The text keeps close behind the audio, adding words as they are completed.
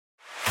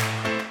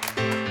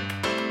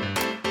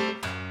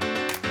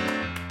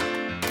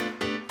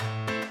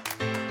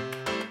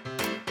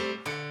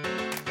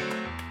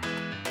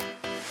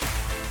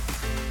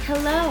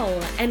Hello,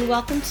 and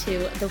welcome to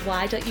the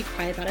Why Don't You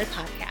Cry About It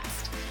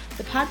podcast,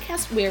 the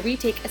podcast where we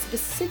take a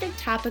specific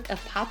topic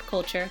of pop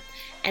culture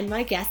and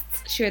my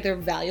guests share their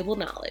valuable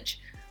knowledge.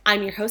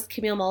 I'm your host,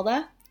 Camille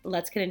Mulda.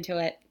 Let's get into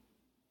it.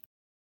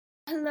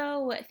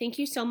 Hello, thank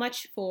you so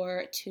much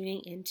for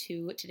tuning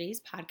into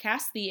today's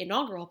podcast, the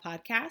inaugural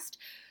podcast.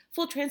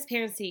 Full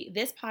transparency,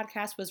 this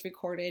podcast was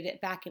recorded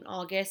back in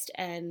August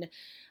and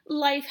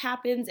life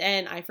happens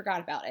and I forgot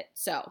about it.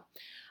 So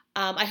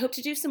I hope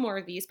to do some more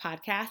of these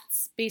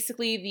podcasts.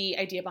 Basically, the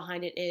idea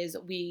behind it is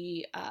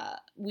we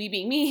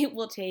being me,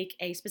 will take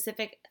a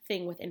specific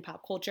thing within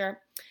pop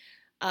culture,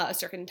 a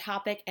certain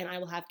topic, and I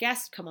will have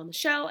guests come on the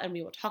show and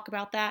we will talk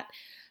about that.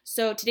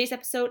 So today's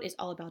episode is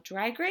all about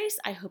Drag Race.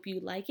 I hope you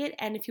like it,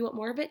 and if you want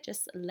more of it,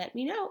 just let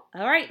me know.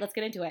 All right, let's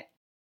get into it.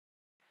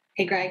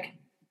 Hey, Greg.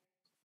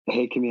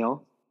 Hey,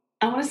 Camille.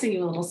 I want to sing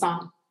you a little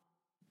song.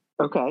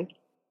 Okay.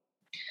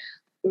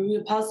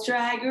 RuPaul's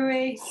Drag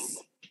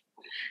Race.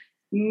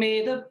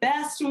 May the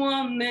best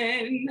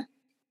woman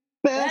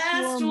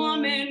win.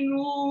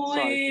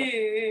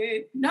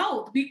 Sorry.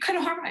 No, we could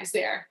have harmonized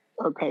there.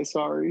 Okay,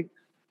 sorry.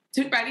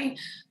 Ready?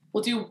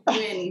 We'll do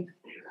win.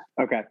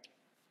 Okay.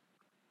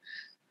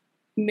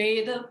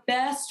 May the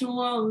best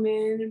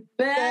woman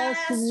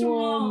win.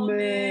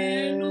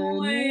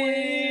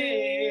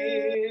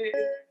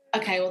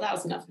 Okay, well, that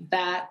was enough of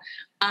that.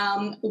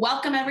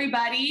 Welcome,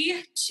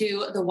 everybody,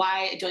 to the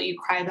Why Don't You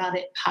Cry About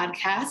It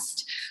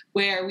podcast,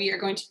 where we are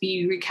going to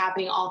be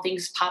recapping all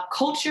things pop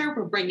culture.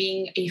 We're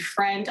bringing a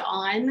friend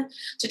on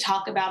to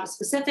talk about a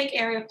specific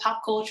area of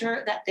pop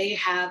culture that they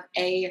have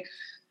a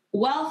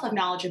wealth of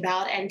knowledge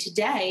about. And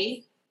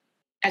today,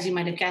 as you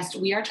might have guessed,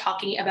 we are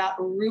talking about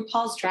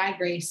RuPaul's Drag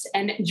Race.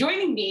 And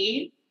joining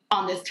me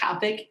on this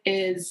topic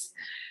is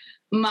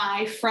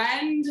my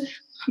friend,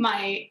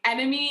 my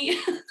enemy,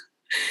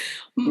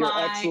 Your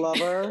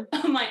ex-lover.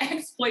 My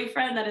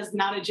ex-boyfriend. That is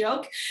not a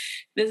joke.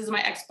 This is my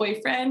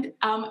ex-boyfriend.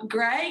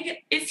 Greg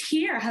is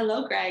here.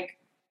 Hello, Greg.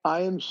 I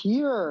am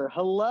here.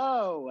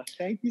 Hello.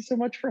 Thank you so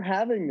much for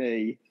having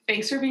me.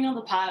 Thanks for being on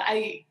the pod.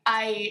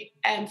 I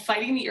am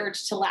fighting the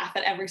urge to laugh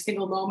at every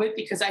single moment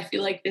because I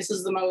feel like this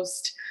is the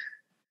most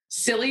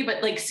silly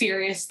but like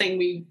serious thing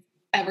we've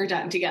ever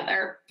done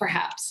together,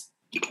 perhaps.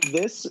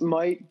 This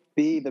might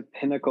be the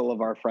pinnacle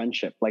of our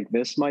friendship. Like,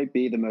 this might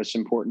be the most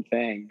important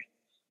thing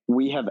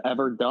we have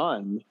ever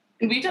done.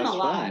 We've done a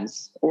lot.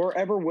 Friends, or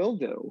ever will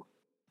do.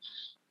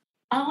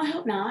 Oh, I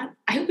hope not.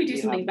 I hope we do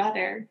something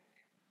better.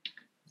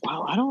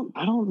 Well, I don't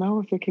know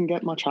if it can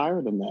get much higher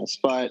than this,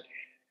 but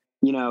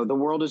you know, the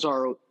world is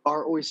our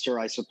oyster,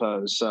 I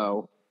suppose.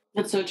 So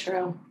that's so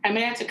true. I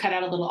may have to cut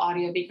out a little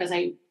audio because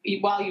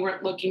while you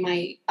weren't looking,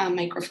 my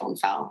microphone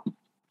fell.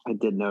 I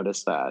did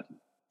notice that.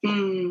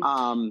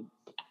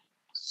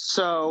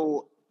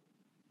 So,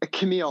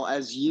 Camille,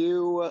 as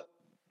you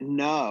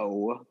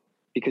know,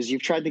 because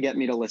you've tried to get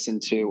me to listen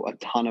to a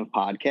ton of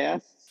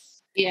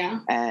podcasts.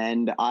 Yeah.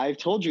 And I've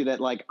told you that,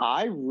 like,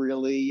 I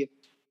really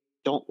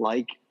don't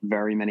like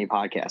very many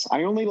podcasts.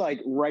 I only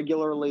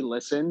regularly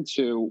listen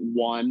to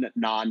one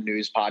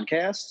non-news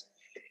podcast.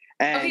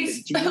 And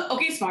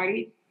okay,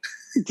 smarty.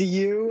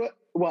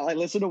 Well, I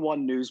listen to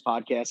one news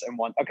podcast and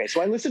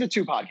so I listen to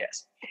two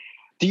podcasts.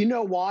 Do you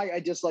know why I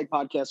dislike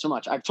podcasts so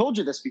much? I've told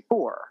you this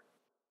before.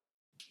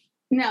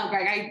 No,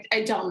 Greg,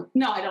 I don't.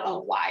 No, I don't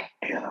know why.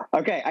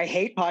 Okay, I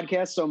hate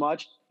podcasts so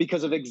much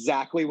because of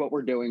exactly what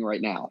we're doing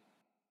right now.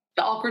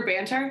 The awkward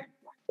banter?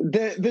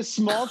 The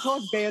small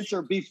talk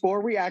banter before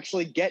we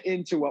actually get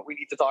into what we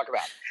need to talk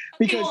about.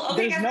 Because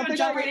there's nothing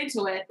jump right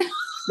into it.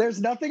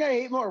 There's nothing I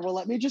hate more. Well,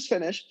 let me just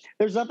finish.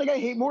 There's nothing I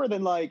hate more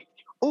than I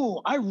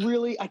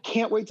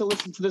can't wait to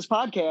listen to this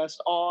podcast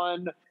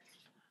on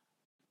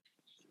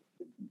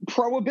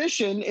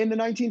Prohibition in the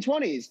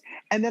 1920s.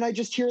 And then I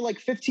just hear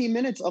 15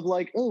 minutes of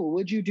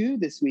what'd you do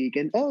this week?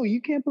 And, you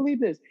can't believe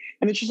this.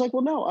 And it's just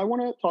well, no, I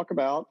want to talk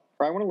about,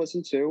 or I want to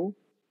listen to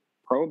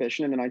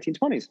Prohibition in the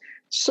 1920s.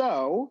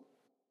 So,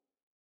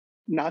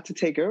 not to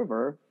take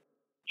over,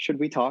 should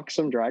we talk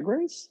some Drag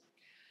Race?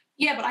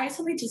 Yeah, but I have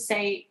something to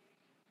say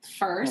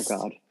first. Oh,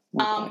 God.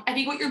 Okay. I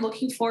think what you're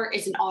looking for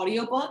is an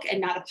audiobook and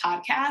not a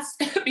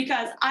podcast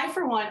because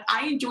for one,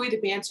 I enjoy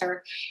the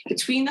banter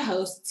between the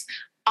hosts.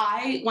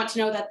 I want to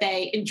know that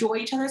they enjoy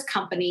each other's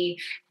company,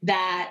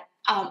 that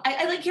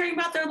I like hearing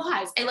about their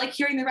lives. I like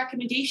hearing their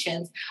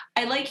recommendations.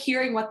 I like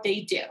hearing what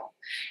they do.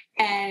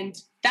 And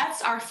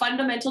that's our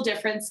fundamental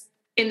difference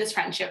in this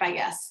friendship, I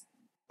guess.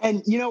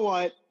 And you know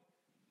what?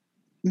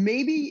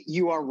 Maybe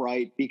you are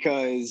right,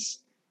 because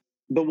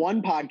the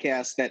one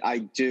podcast that I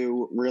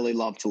do really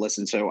love to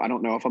listen to, I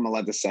don't know if I'm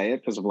allowed to say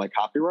it because of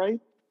copyright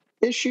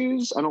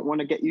issues. I don't want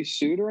to get you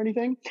sued or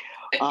anything.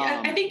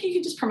 I think you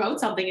can just promote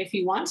something if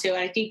you want to. And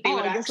I think they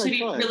would actually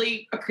be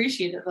really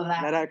appreciative of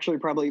that. That actually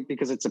probably,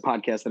 because it's a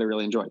podcast that I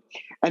really enjoy.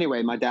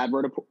 Anyway, my dad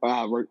wrote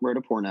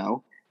a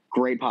porno.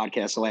 Great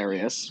podcast,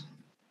 hilarious.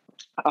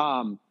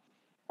 And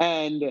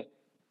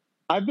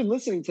I've been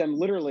listening to them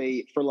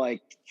literally for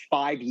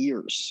 5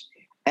 years.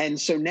 And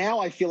so now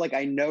I feel like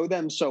I know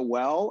them so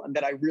well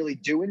that I really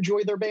do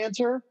enjoy their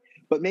banter.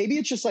 but maybe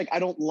it's just like I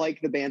don't like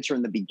the banter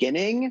in the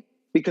beginning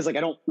because like I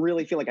don't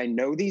really feel like I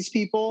know these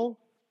people.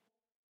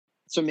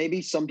 So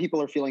maybe some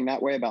people are feeling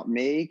that way about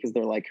me because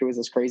they're like, who is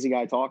this crazy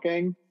guy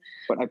talking?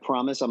 But I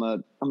promise I'm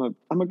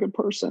a good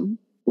person.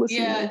 Listen.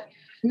 Yeah.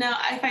 No,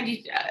 I find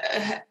you,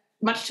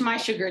 much to my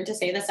chagrin to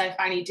say this, I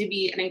find you to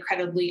be an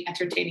incredibly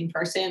entertaining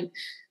person,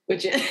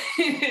 which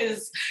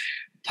is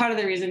part of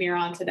the reason you're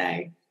on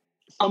today.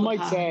 Some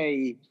might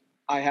say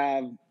I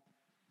have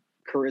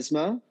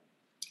charisma.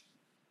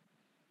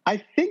 I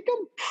think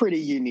I'm pretty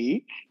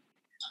unique.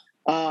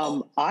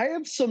 I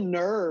have some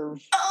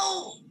nerve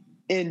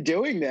in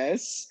doing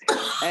this,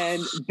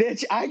 and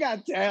bitch, I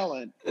got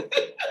talent.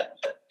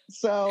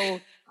 So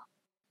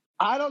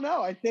I don't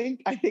know. I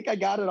think I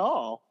got it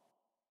all.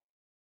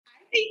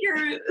 I think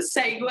you're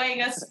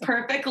segueing us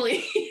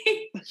perfectly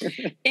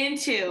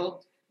into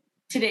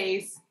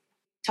today's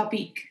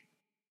topic,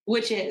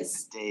 which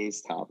is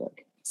today's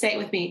topic. Say it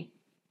with me.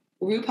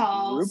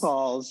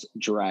 RuPaul's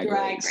Drag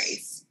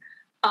Race.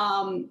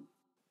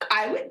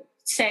 I would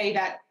say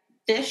that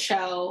this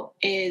show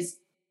is,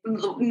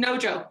 no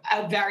joke,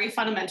 a very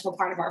fundamental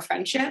part of our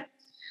friendship.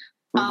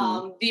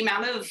 The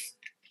amount of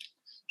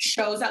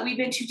shows that we've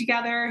been to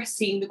together,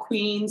 seeing the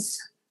queens,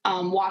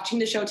 watching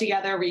the show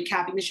together,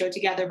 recapping the show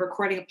together,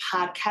 recording a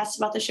podcast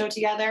about the show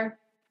together.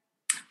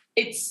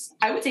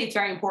 I would say it's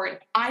very important.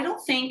 I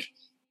don't think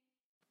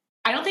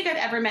I've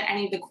ever met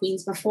any of the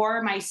queens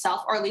before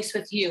myself, or at least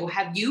with you.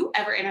 Have you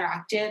ever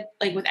interacted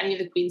like with any of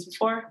the queens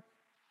before?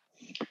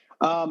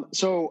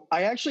 So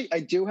I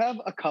do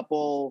have a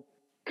couple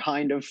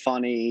kind of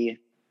funny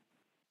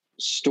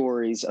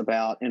stories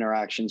about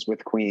interactions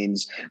with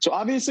queens. So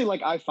obviously,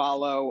 like, I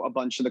follow a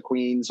bunch of the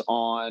queens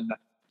on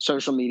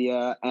social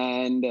media,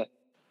 and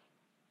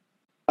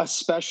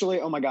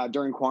especially, oh my God,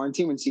 during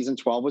quarantine when season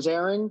 12 was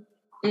airing,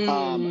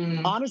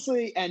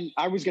 honestly, and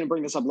I was going to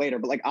bring this up later,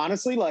 but like,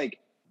 honestly, like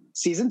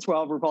season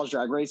 12 RuPaul's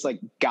Drag Race, like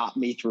got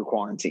me through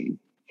quarantine.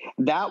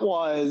 That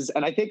was,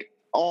 and I think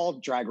all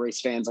Drag Race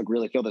fans like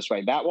really feel this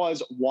way. That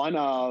was one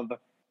of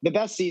the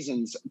best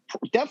seasons,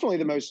 definitely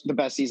the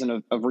best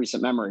season of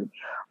recent memory.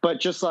 But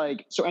just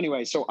like, so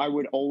anyway, so I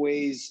would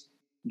always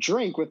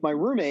drink with my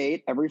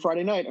roommate every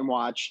Friday night and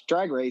watch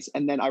Drag Race.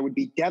 And then I would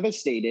be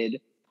devastated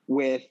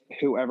with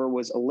whoever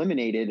was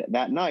eliminated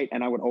that night.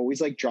 And I would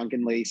always like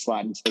drunkenly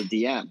slide into their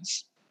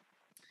DMs.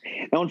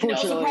 Now,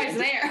 unfortunately, no surprise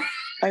there.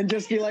 And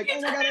just be like,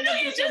 oh my God, I love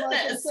you so much.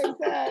 It's so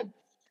sad.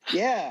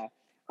 Yeah.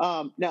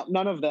 Now,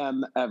 none of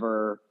them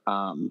ever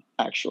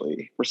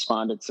actually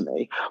responded to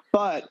me.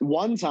 But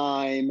one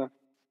time,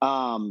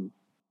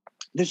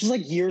 this was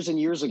like years and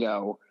years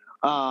ago,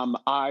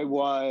 I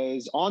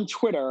was on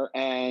Twitter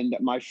and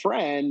my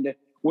friend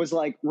was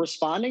like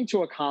responding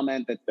to a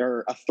comment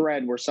or a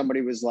thread where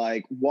somebody was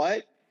like,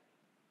 what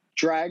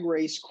Drag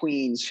Race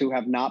queens who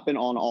have not been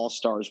on All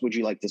Stars would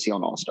you like to see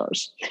on All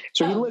Stars?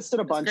 So he listed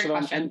a bunch of them.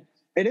 Question. And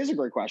it is a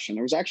great question.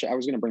 I was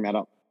going to bring that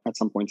up at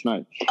some point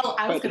tonight. Oh,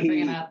 I was going to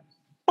bring it up.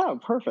 Oh,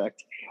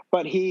 perfect.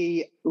 But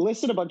he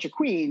listed a bunch of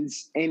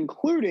queens,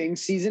 including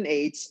season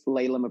 8's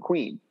Layla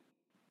McQueen.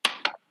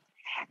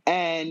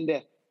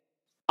 And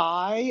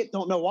I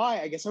don't know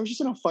why. I guess I was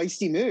just in a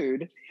feisty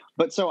mood.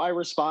 But so I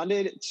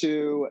responded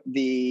to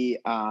the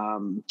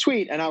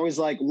tweet and I was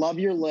like, love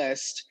your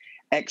list,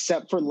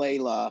 except for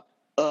Layla.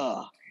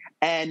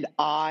 And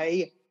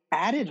I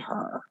added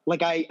her.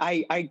 Like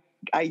I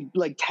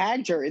like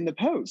tagged her in the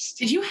post.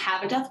 Did you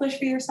have a death wish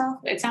for yourself?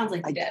 It sounds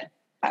like you did.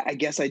 I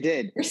guess I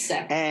did. You're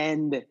sick.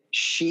 And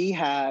she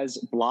has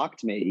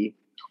blocked me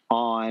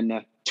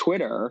on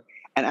Twitter.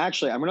 And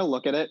actually, I'm going to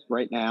look at it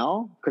right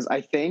now because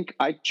I think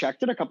I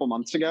checked it a couple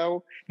months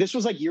ago. This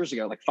was like years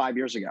ago, like 5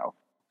 years ago.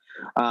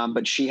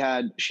 But she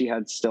had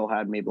still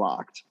had me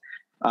blocked.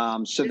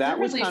 So that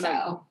was kind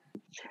of,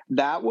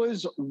 that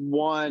was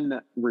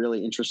one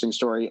really interesting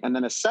story. And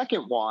then a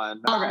second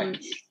one. Okay.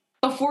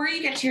 Before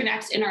you get to your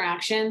next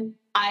interaction,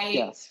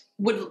 I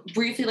would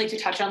briefly like to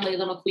touch on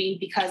Layla McQueen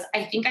because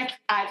I think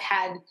I've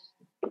had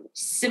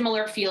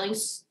similar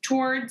feelings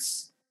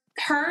towards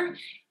her.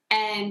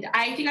 And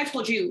I think I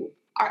told you,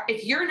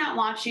 if you're not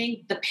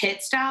watching the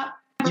pit stop,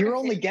 you're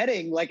only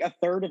getting like a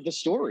third of the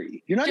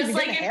story. You're not even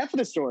getting half of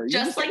the story.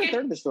 You're just like a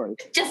third of the story.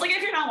 Just like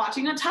if you're not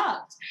watching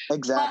Untucked.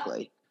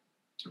 Exactly.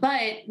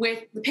 But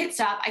with the pit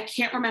stop, I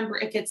can't remember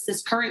if it's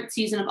this current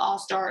season of All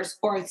Stars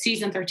or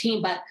season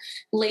 13, but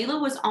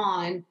Layla was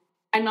on.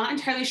 I'm not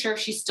entirely sure if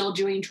she's still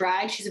doing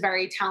drag. She's a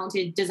very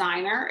talented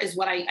designer is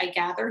what I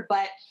gathered.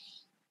 But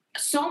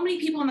so many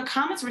people in the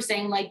comments were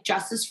saying like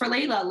justice for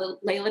Layla.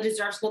 Layla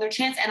deserves another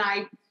chance. And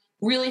I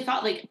really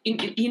thought like,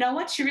 you know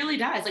what? She really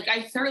does. Like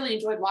I thoroughly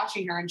enjoyed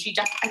watching her and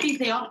I think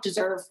they all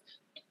deserve,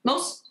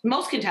 most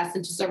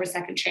contestants deserve a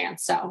second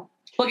chance. So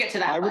we'll get to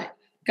that.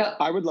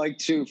 I would like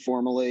to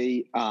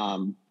formally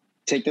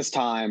take this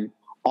time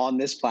on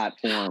this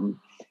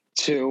platform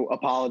to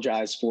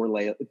apologize to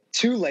Layla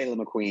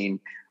McQueen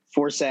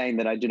for saying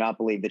that I do not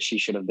believe that she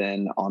should have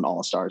been on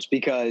All Stars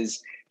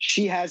because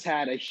she has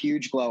had a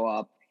huge glow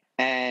up.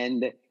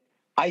 And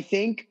I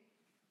think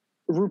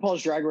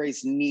RuPaul's Drag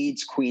Race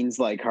needs queens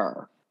like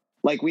her.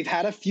 like we've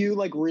had a few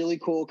like really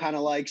cool kind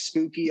of like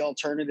spooky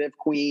alternative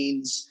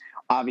queens,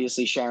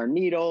 obviously Sharon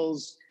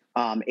Needles,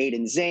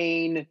 Aiden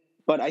Zane.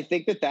 But I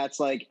think that that's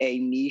like a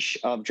niche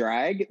of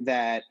drag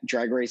that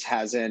Drag Race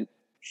hasn't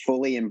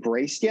fully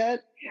embraced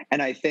yet.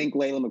 And I think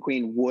Layla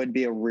McQueen would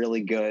be a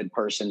really good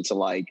person to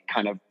like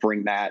kind of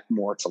bring that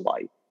more to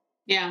light.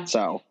 Yeah.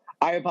 So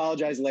I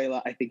apologize,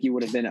 Layla. I think you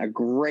would have been a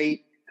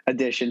great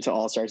addition to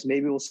All Stars.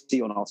 Maybe we'll see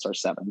you on All Star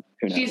 7.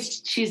 Who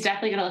knows? She's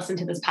definitely going to listen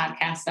to this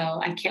podcast,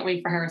 so I can't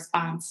wait for her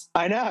response.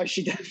 I know,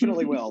 she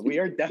definitely will. We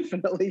are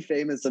definitely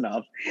famous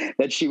enough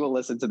that she will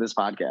listen to this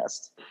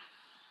podcast.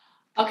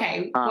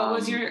 Okay, what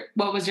was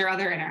your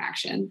other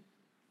interaction?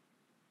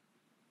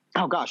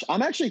 Oh gosh,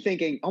 I'm actually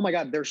thinking, oh my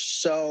God, there's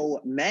so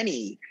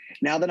many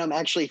now that I'm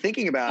actually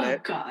thinking about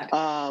it.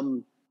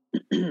 Oh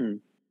God.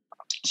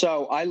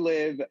 So I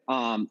live,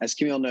 as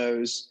Camille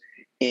knows,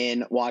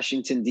 in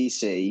Washington,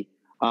 D.C.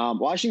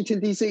 Washington,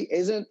 D.C.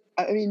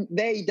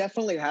 they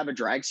definitely have a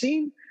drag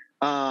scene.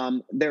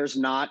 There's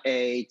not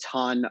a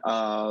ton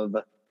of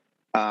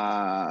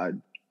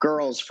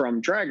girls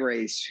from Drag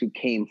Race who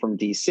came from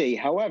D.C.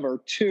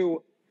 However,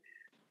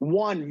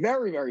 one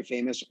very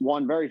famous,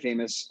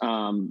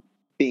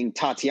 being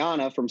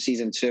Tatiana from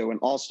season 2 and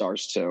All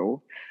Stars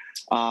 2.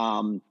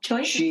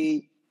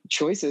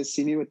 Choices,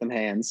 see me with them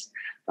hands.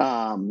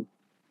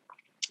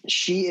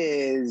 She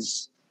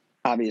is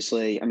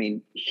obviously,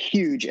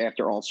 huge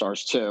after All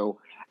Stars 2.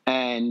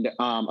 And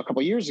a couple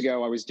of years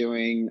ago,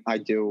 I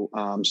do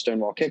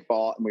Stonewall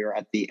Kickball, and we were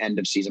at the end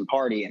of season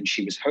party, and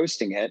she was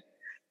hosting it.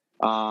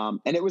 And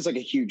it was like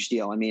a huge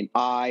deal.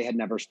 I had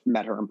never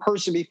met her in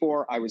person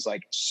before. I was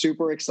like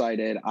super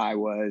excited. I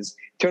was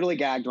totally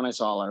gagged when I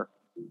saw her.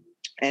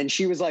 And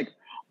she was like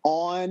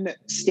on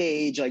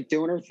stage, like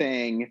doing her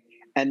thing.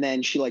 And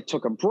then she like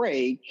took a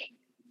break,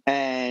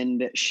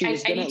 and she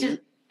was I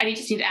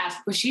just need to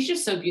ask, was she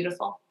just so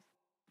beautiful?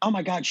 Oh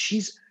my God,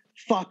 she's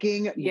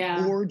fucking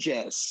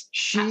gorgeous.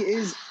 She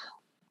is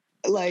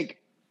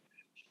like,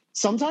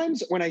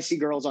 sometimes when I see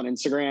girls on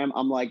Instagram,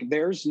 I'm like,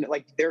 there's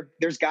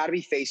got to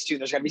be Facetune.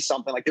 There's got to be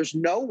something. Like, there's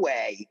no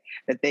way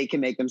that they can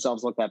make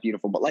themselves look that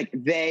beautiful. But like,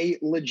 they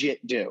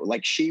legit do.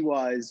 Like, she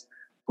was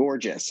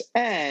gorgeous.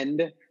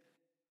 And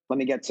let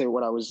me get to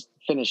what I was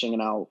finishing,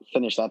 and I'll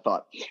finish that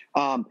thought.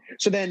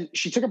 So then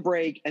she took a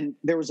break, and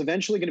there was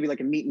eventually going to be like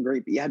a meet and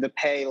greet, but you had to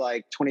pay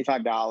like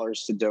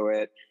 $25 to do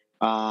it,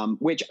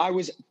 which I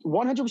was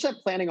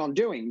 100% planning on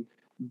doing,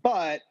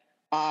 but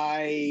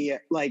there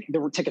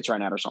were tickets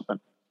ran out or something.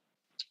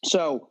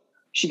 So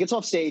she gets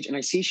off stage, and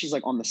I see she's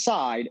like on the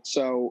side.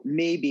 So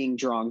me being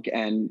drunk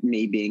and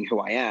me being who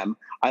I am,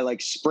 I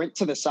like sprint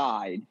to the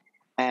side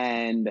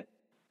and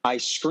I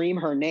scream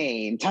her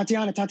name,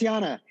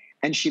 Tatiana.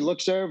 And she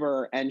looks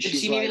over and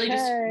she's like, immediately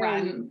just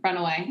run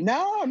away?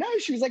 No,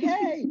 she was like,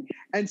 hey.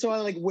 And so I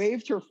like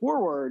waved her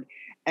forward,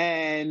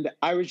 and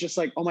I was just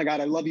like, oh my God,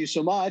 I love you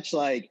so much.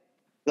 Like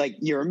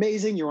you're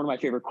amazing. You're one of my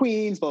favorite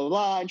queens, blah, blah,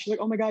 blah. And she's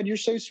like, oh my God, you're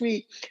so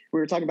sweet. We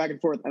were talking back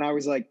and forth, and I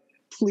was like,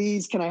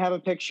 please, can I have a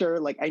picture?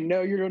 Like, I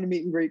know you're doing a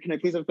meet and greet. Can I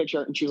please have a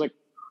picture? And she was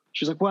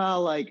like,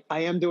 well, like, I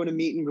am doing a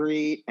meet and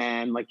greet,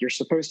 and like, you're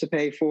supposed to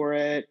pay for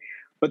it.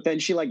 But then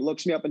she like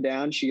looks me up and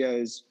down. She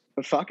goes,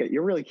 but fuck it.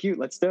 You're really cute.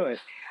 Let's do it.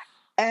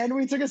 And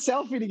we took a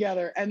selfie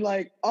together, and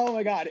like, oh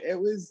my God, it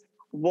was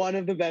one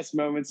of the best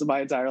moments of my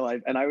entire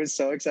life. And I was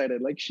so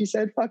excited. Like, she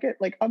said, fuck it.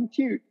 Like, I'm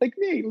cute. Like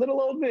me,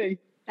 little old me.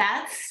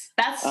 That's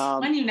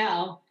when you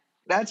know.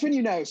 That's when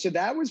you know. So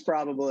that was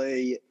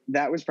probably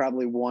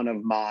one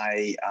of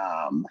my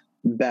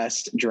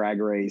best Drag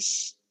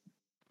Race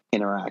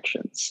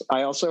interactions.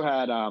 I also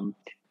had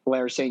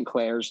Blair St.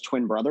 Clair's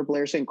twin brother.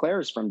 Blair St. Clair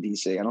is from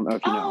DC. I don't know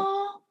if you know.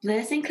 Oh,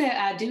 Blair St. Clair,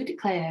 I do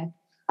declare.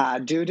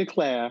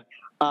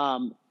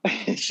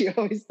 She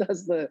always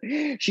does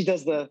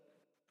the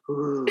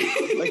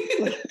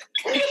like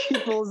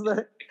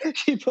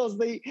she pulls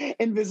the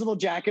invisible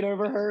jacket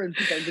over her and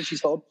pretends that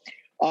she's cold.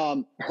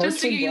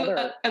 Just to give you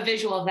a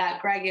visual of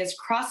that, Greg is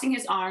crossing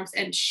his arms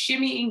and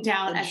shimmying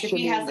down as if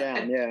he has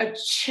a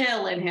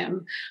chill in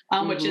him,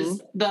 which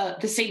is the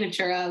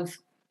signature of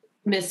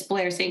Miss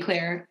Blair St.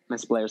 Clair.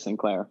 Miss Blair St.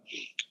 Clair.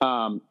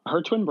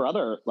 Her twin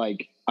brother,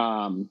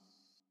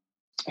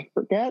 I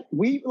forget.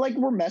 We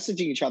were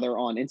messaging each other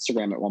on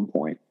Instagram at one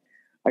point.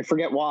 I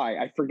forget why.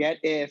 I forget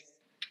if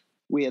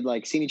we had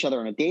seen each other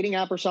on a dating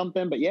app or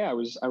something. But yeah, I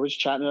was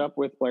chatting it up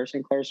with Blair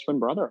St. Clair's twin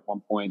brother at one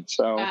point.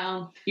 So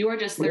wow, you were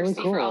just really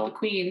thirsty for all the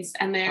queens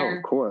and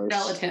their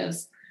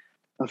relatives.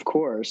 Of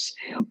course.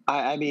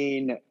 I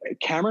mean,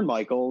 Cameron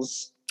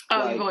Michaels.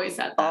 Oh, you've always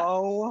said that.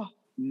 Oh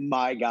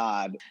my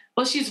God.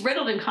 Well, she's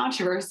riddled in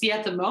controversy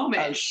at the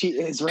moment. Oh, she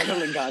is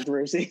riddled in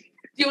controversy.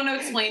 Do you want to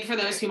explain for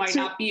those who might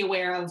not be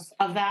aware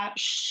of that?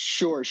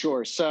 Sure.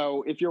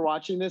 So if you're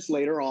watching this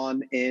later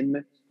on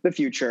in the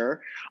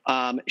future,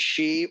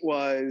 she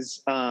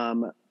was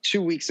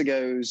 2 weeks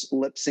ago's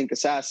lip sync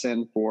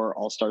assassin for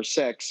All Star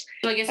 6.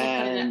 So I guess we'll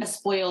put in a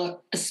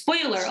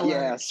spoiler alert.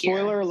 Yeah,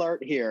 spoiler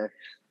alert here.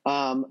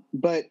 But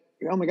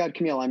oh my God,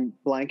 Camille, I'm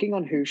blanking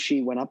on who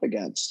she went up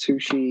against, who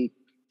she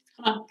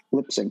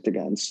lip synced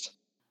against.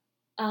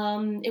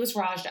 It was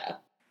Raja.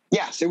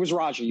 Yes, it was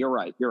Raja. You're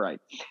right.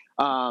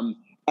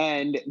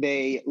 And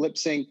they lip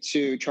synced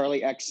to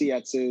Charlie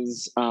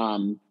XCX's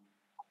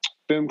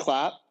Boom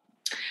Clap.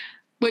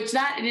 Which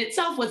that in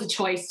itself was a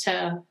choice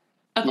of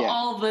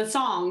all the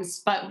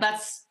songs, but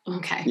that's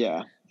okay.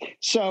 Yeah.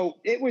 So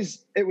it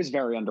was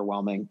very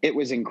underwhelming. It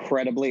was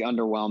incredibly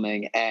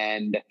underwhelming.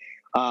 And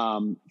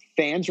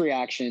fans'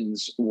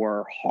 reactions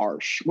were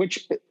harsh,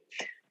 which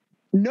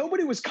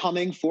nobody was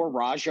coming for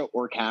Raja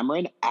or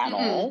Cameron at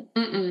all.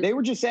 They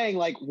were just saying,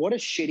 like, what a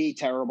shitty,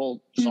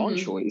 terrible song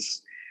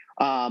choice.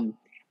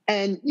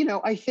 And, you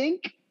know, I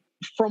think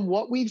from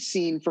what we've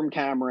seen from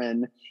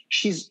Cameron,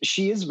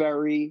 she is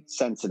very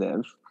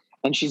sensitive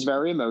and she's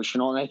very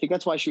emotional. And I think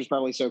that's why she was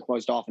probably so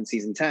closed off in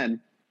season 10.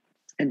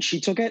 And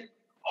she took it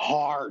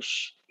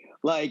harsh.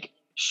 Like,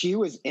 she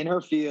was in her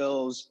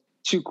feels.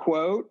 To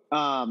quote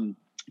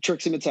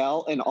Trixie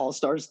Mattel in All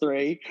Stars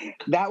 3,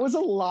 that was a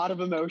lot of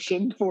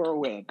emotion for a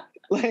win.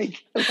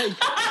 Like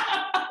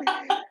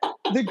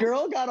the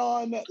girl got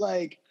on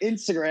like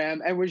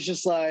Instagram and was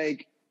just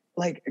like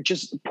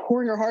just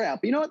pouring her heart out.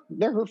 But you know what?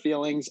 They're her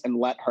feelings, and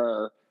let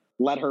her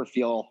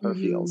feel her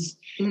feels.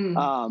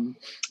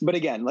 But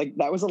again, like,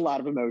 that was a lot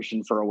of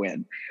emotion for a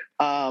win.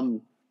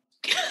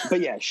 But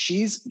yeah,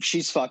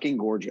 she's fucking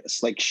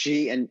gorgeous. Like,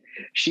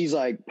 she's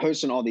like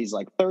posting all these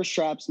like thirst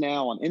traps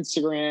now on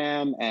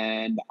Instagram,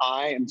 and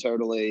I'm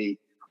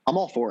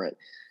all for it.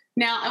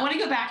 Now I want to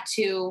go back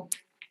to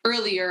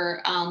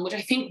earlier, which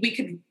I think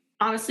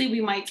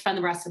we might spend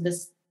the rest of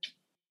this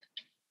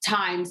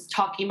time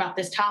talking about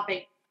this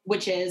topic,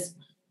 which is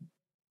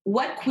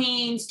what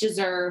queens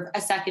deserve a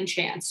second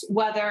chance,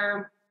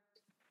 whether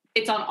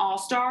it's on All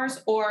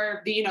Stars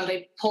or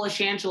they pull a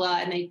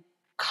Shangela and they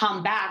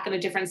come back in a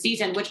different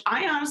season, which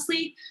I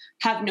honestly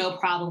have no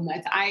problem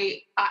with.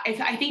 I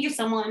think if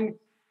someone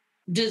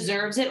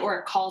deserves it or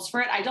it calls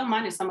for it, I don't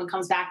mind if someone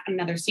comes back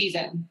another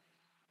season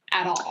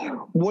at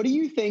all. What do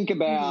you think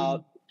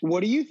about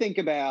what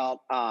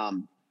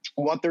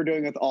they're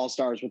doing with All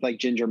Stars with like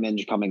Ginger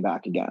Minj coming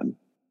back again?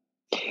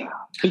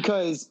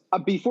 Because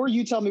before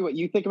you tell me what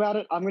you think about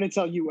it, I'm going to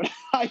tell you what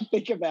I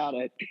think about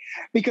it.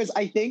 Because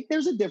I think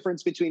there's a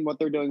difference between what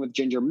they're doing with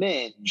Ginger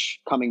Minj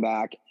coming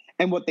back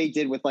and what they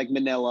did with like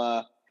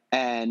Manila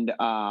and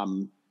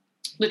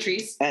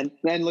Latrice and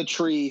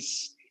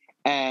Latrice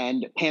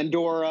and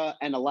Pandora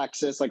and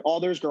Alexis, like all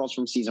those girls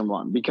from season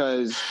 1.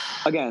 Because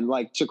again,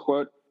 like, to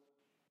quote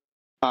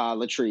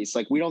Latrice,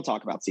 like, we don't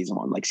talk about season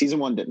 1. Like, season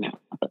 1 didn't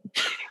happen.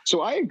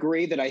 So I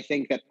agree that I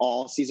think that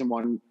all season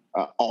 1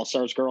 All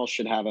Stars girls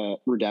should have a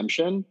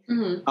redemption.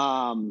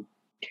 I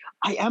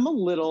am a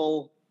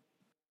little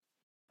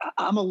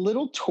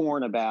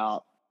torn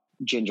about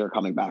Ginger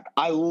coming back.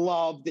 I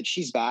love that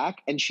she's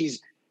back and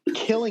she's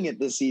killing it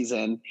this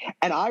season,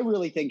 and I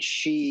really think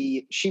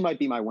she might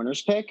be my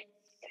winner's pick.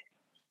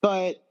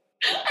 But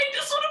I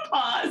just want to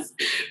pause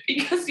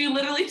because you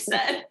literally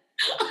said,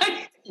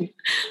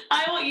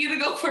 I want you to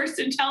go first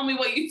and tell me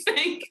what you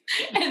think,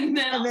 and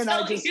then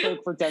I just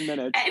spoke for 10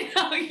 minutes. I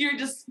know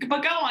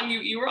but go on.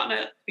 You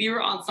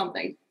were on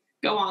something.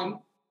 Go on.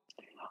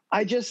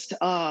 I just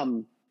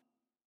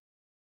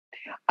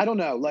I don't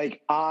know.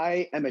 Like,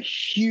 I am a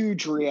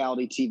huge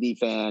reality TV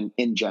fan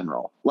in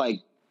general. Like,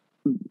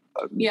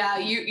 yeah,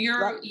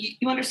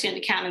 you understand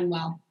the canon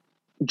well.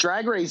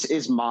 Drag Race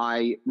is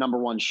my number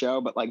one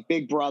show, but like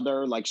Big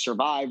Brother, like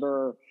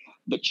Survivor,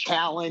 The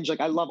Challenge, like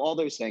I love all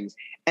those things.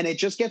 And it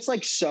just gets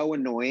like so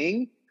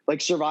annoying, like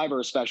Survivor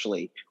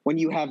especially, when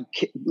you have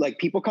like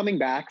people coming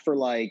back for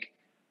like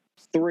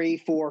 3,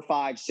 4,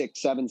 5,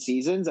 6, 7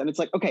 seasons. And it's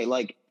like, okay,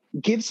 like,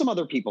 give some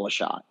other people a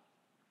shot.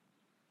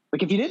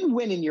 Like, if you didn't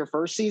win in your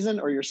first season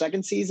or your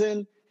second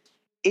season,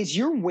 is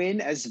your win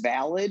as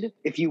valid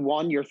if you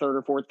won your third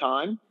or fourth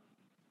time?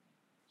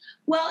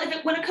 Well,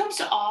 when it comes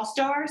to All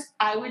Stars,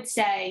 I would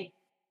say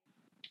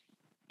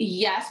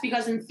yes,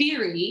 because in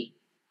theory,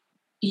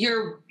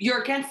 you're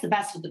against the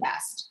best of the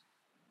best,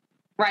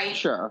 right?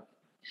 Sure.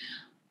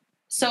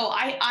 So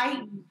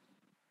I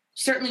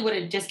certainly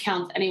wouldn't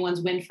discount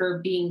anyone's win for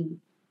being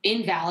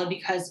invalid,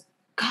 because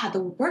God,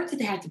 the work that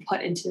they had to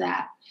put into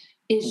that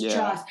is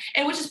just,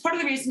 and which is part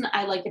of the reason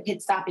I like the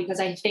pit stop, because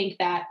I think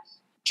that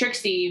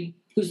Trixie,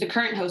 who's the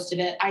current host of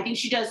it, I think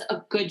she does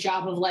a good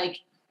job of like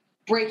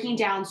breaking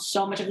down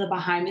so much of the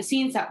behind the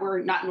scenes that we're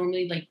not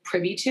normally like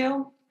privy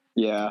to.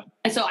 Yeah.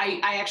 And so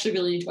I actually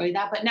really enjoyed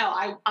that. But no,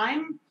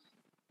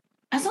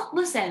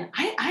 listen,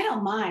 I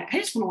don't mind. I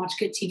just want to watch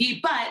good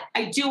TV, but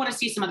I do want to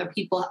see some other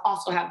people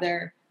also have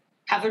their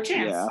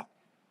chance.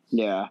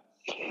 Yeah.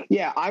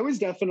 I was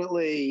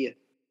definitely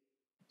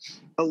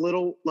a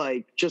little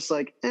like, just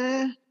like,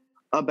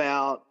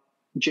 about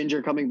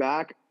Ginger coming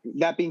back.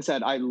 That being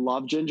said, I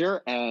love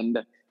Ginger and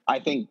I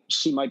think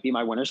she might be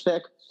my winner's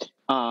pick.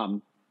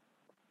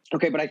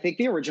 Okay, but I think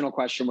the original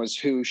question was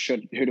who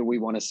do we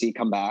want to see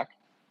come back?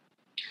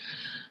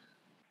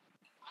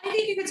 I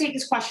think you could take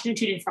this question in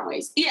 2 different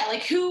ways. Yeah,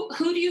 like who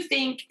do you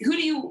think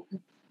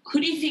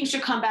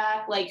should come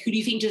back? Like, who do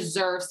you think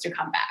deserves to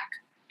come back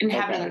and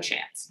have another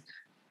chance?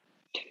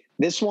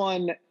 This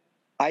one,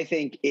 I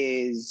think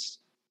is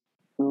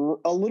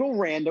a little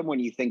random when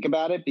you think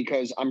about it,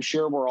 because I'm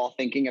sure we're all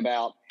thinking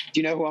about,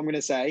 do you know who I'm going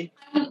to say?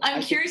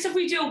 I'm curious if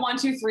we do a 1,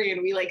 2, 3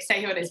 and we like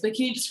say who it is, but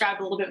can you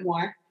describe a little bit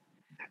more?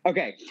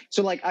 Okay.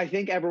 So like, I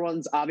think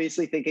everyone's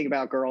obviously thinking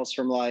about girls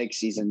from like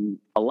season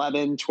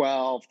 11,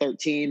 12,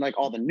 13, like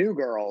all the new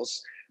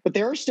girls, but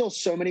there are still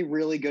so many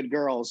really good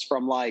girls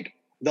from like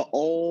the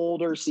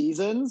older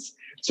seasons.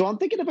 So I'm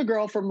thinking of a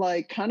girl from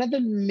like kind of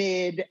the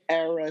mid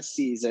era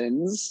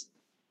seasons.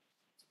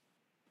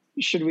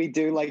 Should we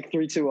do like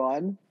 3, 2,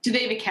 1? Do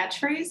they have a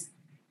catchphrase?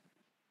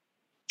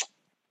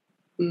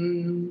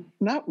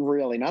 Not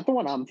really. Not the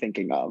one I'm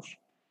thinking of.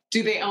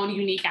 Do they own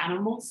unique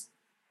animals?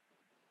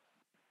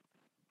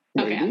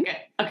 Maybe.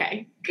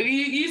 Okay.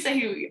 You say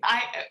who.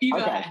 You go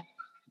ahead.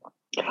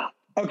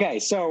 Okay,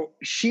 so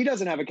she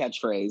doesn't have a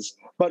catchphrase,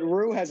 but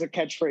Rue has a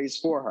catchphrase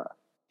for her.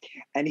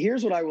 And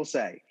here's what I will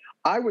say.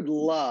 I would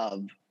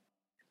love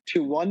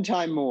to one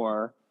time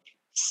more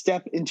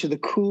step into the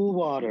cool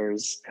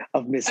waters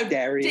of Miss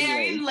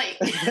Darien Lake.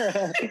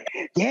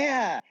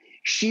 Yeah.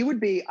 She would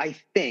be, I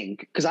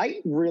think, because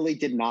I really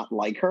did not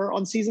like her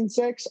on season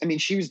 6. I mean,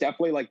 she was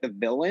definitely like the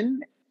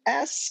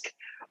villain-esque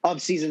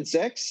of season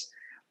 6.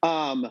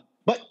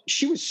 But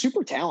she was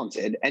super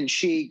talented and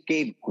she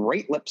gave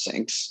great lip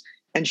syncs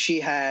and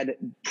she had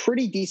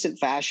pretty decent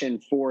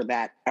fashion for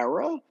that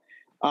era.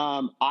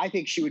 I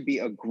think she would be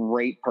a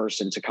great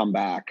person to come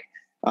back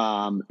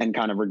and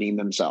kind of redeem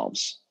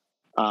themselves.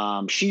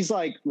 She's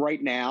like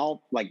right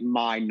now, like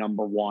my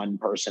number one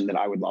person that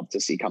I would love to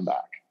see come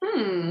back.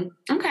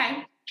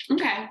 Okay.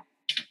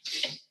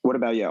 What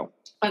about you?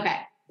 Okay.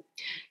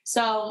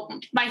 So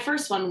my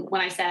first one,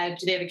 when I said,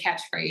 do they have a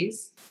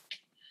catchphrase?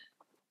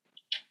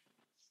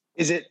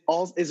 Is it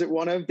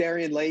one of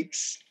Darien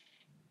Lake's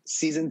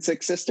season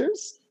 6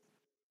 sisters?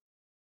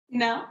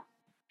 No.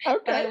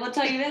 Okay. But I will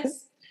tell you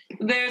this.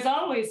 There's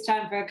always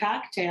time for a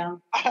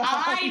cocktail.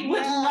 I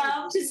would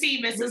love to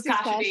see Mrs.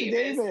 Kasha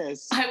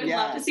Davis. I would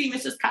love to see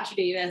Mrs. Kasha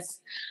Davis.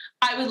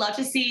 I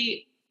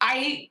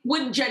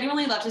would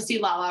genuinely love to see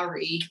Lala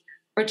Ree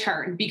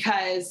return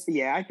because...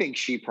 Yeah, I think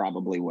she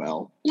probably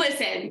will.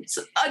 Listen,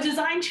 a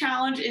design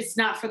challenge is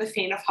not for the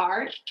faint of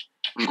heart.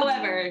 Mm-hmm.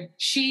 However,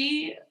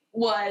 she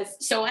was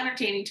so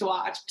entertaining to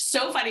watch.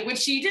 So funny. When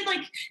she did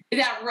like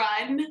that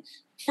run...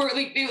 For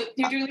like they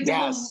were doing like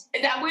yes.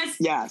 That was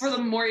for the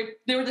Maury.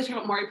 They were talking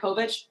about Maury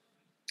Povich.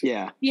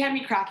 Yeah, he had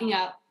me cracking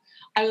up.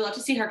 I would love to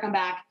see her come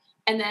back.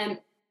 And then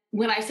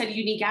when I said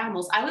unique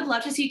animals, I would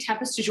love to see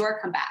Tempest du Jour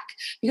come back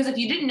because if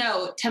you didn't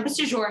know, Tempest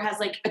du Jour has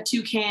like a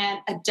toucan,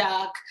 a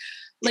duck.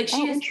 Like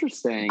she is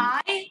interesting.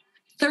 I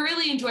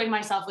thoroughly enjoyed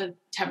myself with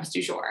Tempest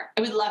du Jour.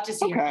 I would love to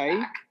see her come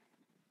back.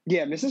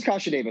 Yeah, Mrs.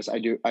 Kasha Davis, I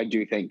do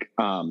think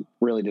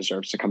really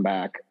deserves to come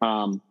back.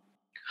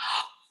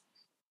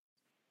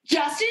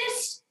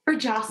 Justice for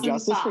Jocelyn.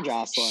 Justice for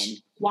Jocelyn.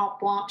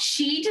 Womp womp.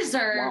 She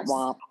deserves.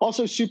 Womp womp.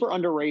 Also, super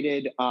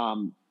underrated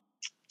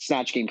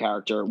Snatch Game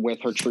character with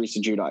her Teresa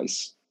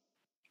Giudice.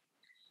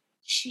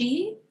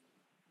 She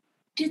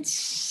did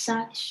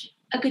such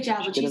a good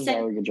job. She did a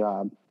very good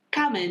job.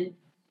 Come in.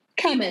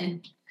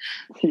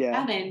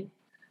 Yeah.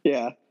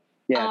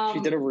 She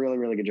did a really,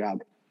 really good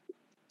job.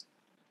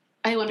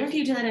 I wonder if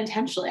you did that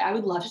intentionally. I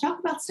would love to talk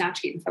about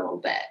Snatch Game for a little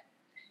bit.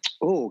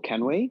 Oh,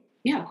 can we?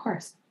 Yeah, of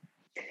course.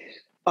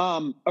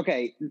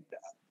 Okay.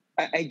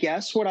 I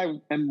guess what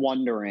I am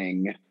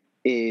wondering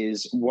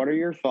is, what are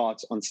your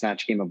thoughts on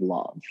Snatch Game of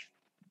Love?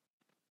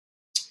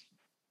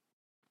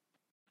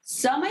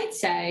 Some might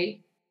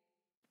say,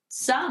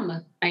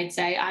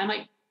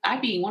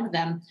 I'd be one of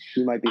them.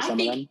 You might be some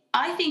of them.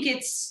 I think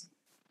it's,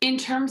 in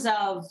terms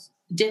of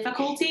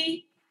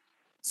difficulty,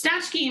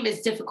 Snatch Game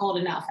is difficult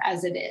enough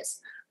as it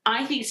is.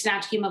 I think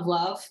Snatch Game of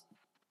Love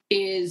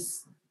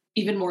is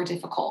even more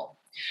difficult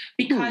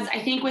because I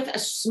think with a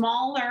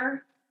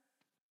smaller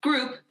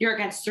group, you're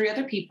against 2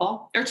 other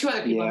people. I'm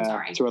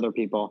sorry. 2 other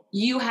people.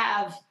 You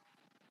have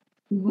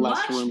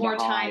much more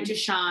time to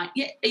shine.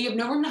 Yeah, you have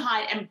no room to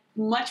hide and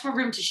much more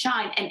room to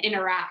shine and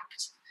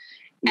interact.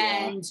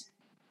 Yeah. And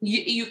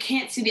you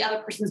can't see the other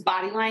person's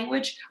body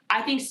language.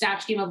 I think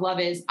Snatch Game of Love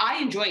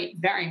I enjoy it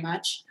very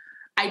much.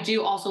 I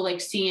do also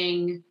like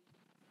seeing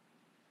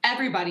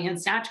everybody in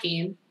Snatch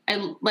Game.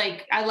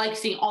 I like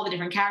seeing all the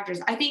different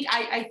characters. I think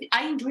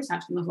I enjoy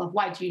Snatch Game of Love.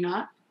 Why do you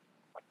not?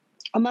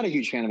 I'm not a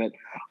huge fan of it.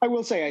 I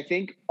will say, I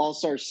think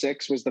All-Star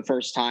 6 was the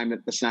first time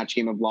that the Snatch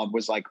Game of Love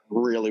was like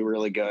really,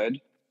 really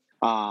good.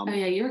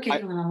 You were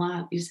giggling a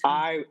lot.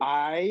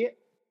 I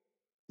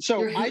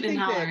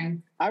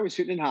was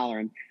hooting and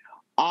hollering.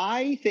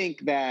 I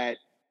think that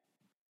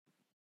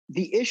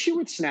the issue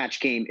with Snatch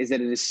Game is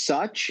that it is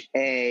such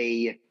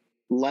a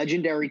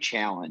legendary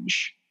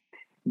challenge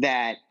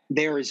that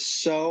there is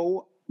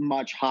so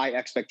much high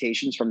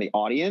expectations from the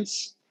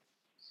audience.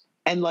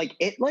 And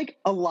it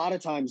a lot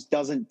of times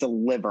doesn't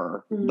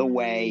deliver the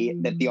way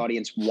that the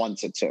audience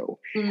wants it to.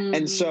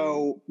 And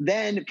so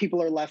then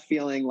people are left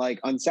feeling like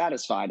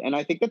unsatisfied. And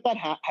I think that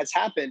has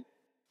happened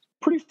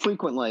pretty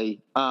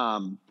frequently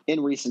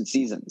in recent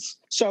seasons.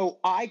 So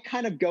I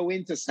kind of go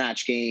into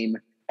Snatch Game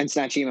and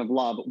Snatch Game of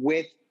Love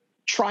with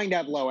trying to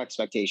have low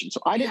expectations.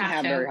 So I didn't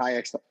have very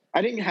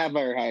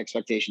high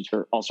expectations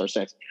for All Star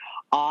 6.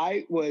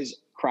 I was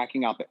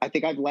cracking up. I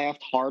think I've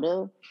laughed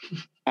harder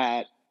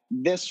at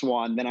this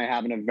one than I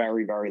have in a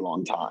very, very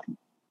long time.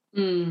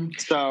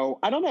 So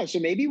I don't know. So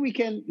maybe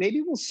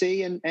we'll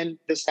see, and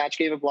the Snatch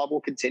Game of Love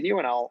will continue,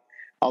 and I'll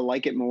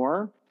like it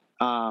more.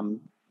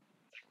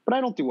 But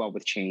I don't do well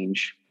with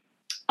change.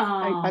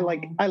 I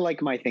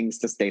like my things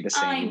to stay the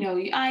same.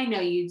 I know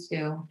you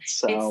do.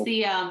 So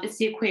it's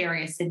the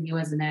Aquarius in you,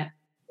 isn't it?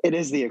 It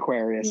is the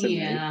Aquarius in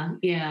me.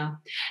 Yeah.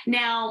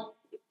 Now,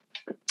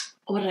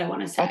 what did I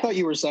want to say? I thought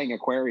you were saying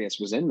Aquarius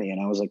was in me,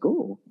 and I was like,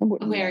 "Ooh, I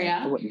wouldn't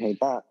hate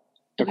that."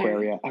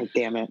 Aquaria. Oh,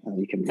 damn it! Oh,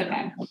 you can. It's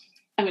okay.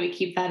 I'm going to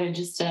keep that in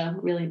just to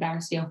really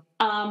embarrass you.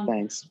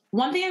 Thanks.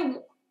 One thing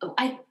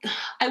I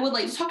would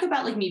like to talk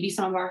about, like maybe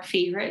some of our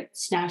favorite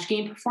Snatch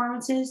Game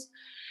performances,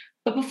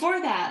 but before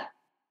that,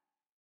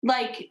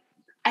 like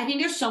I think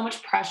there's so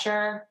much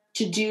pressure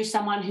to do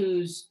someone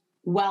who's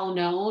well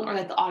known or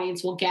that the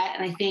audience will get,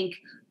 and I think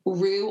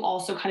Ru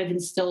also kind of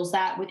instills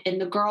that within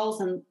the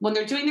girls, and when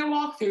they're doing their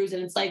walkthroughs,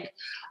 and it's like,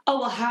 oh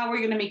well, how are we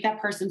going to make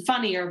that person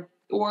funny, or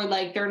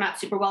like they're not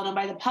super well known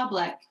by the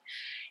public.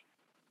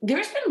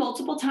 There's been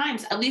multiple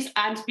times, at least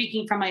I'm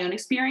speaking from my own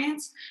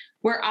experience,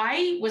 where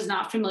I was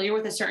not familiar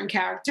with a certain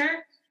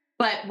character,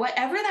 but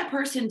whatever that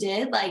person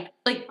did, like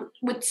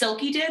what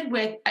Silky did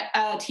with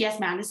T.S.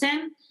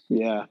 Madison,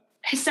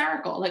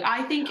 hysterical. Like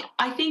I think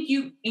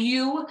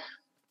you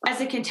as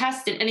a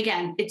contestant, and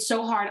again, it's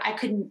so hard. I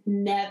could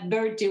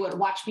never do it.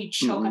 Watch me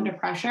choke under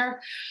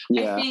pressure.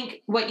 Yeah. I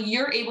think what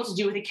you're able to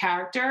do with a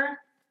character,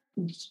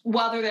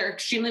 whether they're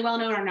extremely well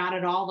known or not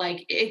at all,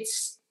 like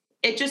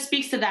it just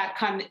speaks to that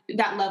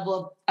that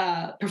level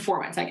of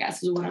performance, I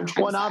guess, is what I'm trying to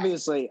say. Well, and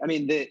obviously, I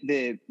mean,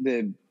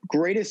 the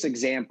greatest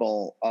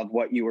example of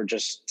what you were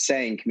just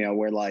saying, Camille,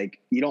 where like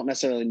you don't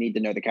necessarily need to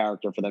know the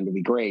character for them to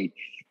be great,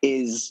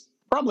 is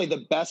probably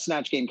the best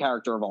Snatch Game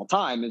character of all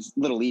time is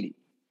Little Edie.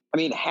 I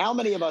mean, how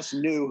many of us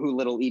knew who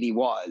Little Edie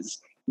was?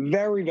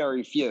 Very,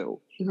 very few.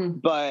 Mm-hmm.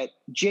 But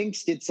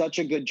Jinx did such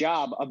a good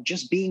job of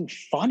just being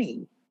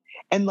funny.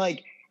 And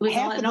like,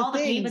 all the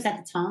papers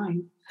at the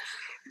time.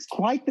 It's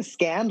quite the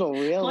scandal,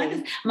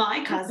 really.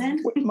 My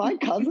cousin. My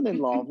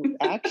cousin-in-law,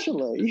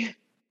 actually.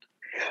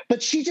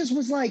 But she just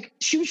was like,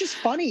 she was just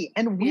funny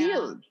and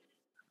weird.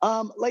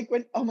 Yeah. Like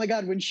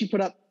when she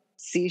put up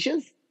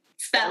seizures.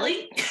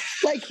 Spelling?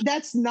 Like,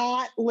 that's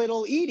not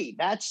Little Edie.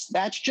 That's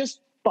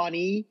just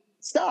funny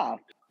stuff.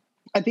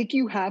 I think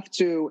you have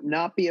to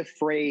not be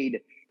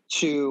afraid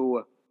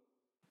to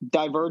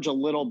diverge a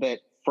little bit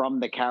from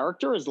the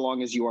character as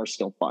long as you are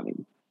still funny.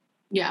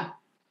 Yeah. Do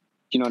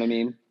you know what I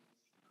mean?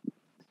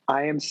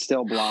 I am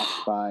still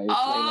blocked by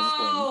Layla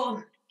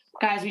McQueen.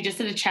 Guys, we just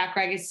did a check.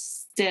 Greg is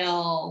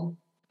still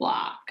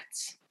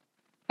blocked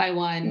by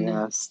one.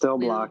 Yeah, still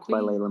blocked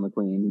by Layla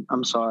McQueen.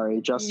 I'm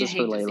sorry. Justice for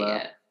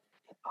Layla.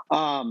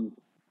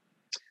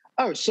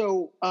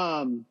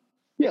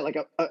 Like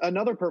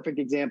another perfect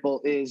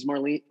example is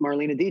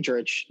Marlena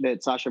Dietrich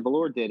that Sasha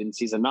Velour did in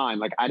season 9.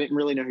 Like, I didn't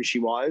really know who she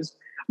was.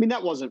 I mean,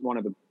 that wasn't one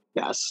of the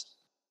best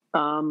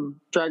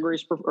Drag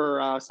Race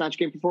or Snatch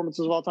Game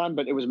performances of all time,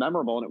 but it was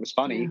memorable and it was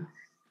funny. Yeah.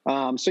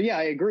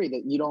 I agree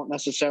that you don't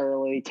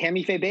necessarily.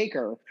 Tammy Faye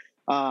Baker,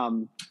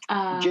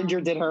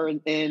 Ginger did her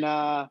in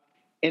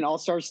All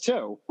Stars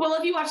 2. Well,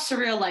 if you watch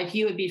Surreal Life,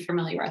 you would be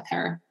familiar with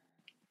her.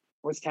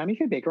 Was Tammy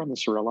Faye Baker on the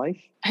Surreal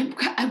Life? I'm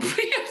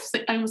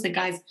almost like,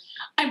 guys,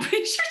 I'm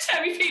pretty sure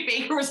Tammy Faye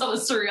Baker was on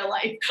the Surreal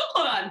Life.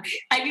 Hold on,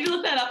 I need to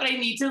look that up, and I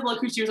need to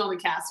look who she was on the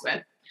cast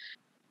with.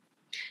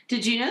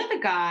 Did you know that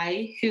the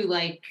guy who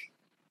like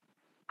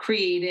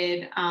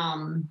created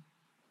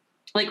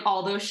like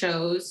all those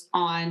shows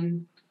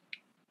on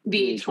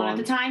VH1 at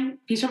the time,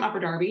 he's from Upper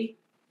Darby?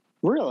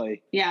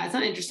 Really? Yeah, it's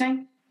not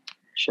interesting.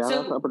 Shout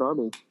out to Upper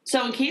Darby.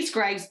 So in case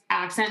Greg's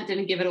accent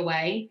didn't give it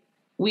away,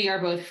 we are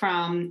both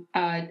from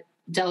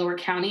Delaware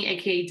County,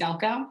 aka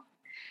Delco.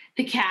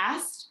 The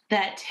cast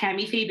that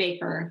Tammy Faye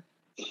Baker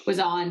was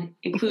on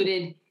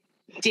included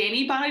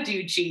Danny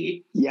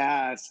Bonaducci.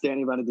 Yes,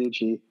 Danny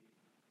Bonaducci.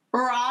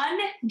 Ron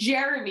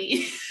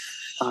Jeremy.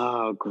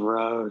 Oh,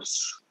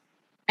 gross.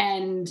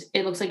 And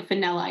it looks like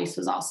Vanilla Ice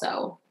was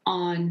also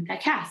on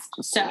that cast.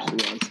 So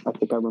yes, I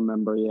think I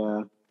remember,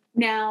 yeah.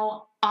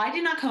 Now, I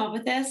did not come up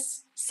with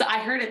this. So I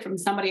heard it from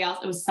somebody else.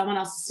 It was someone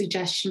else's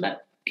suggestion,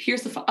 but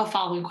here's a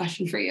following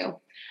question for you.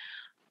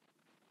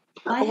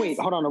 Wait,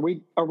 hold on.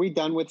 Are we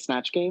done with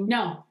Snatch Game?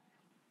 No.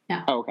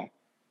 Oh, okay.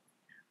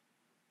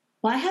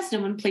 Why has no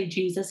one played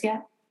Jesus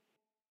yet?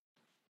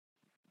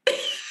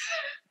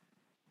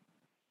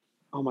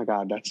 Oh my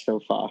God, that's so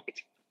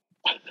fucked.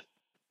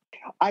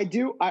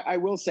 I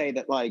will say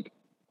that, like,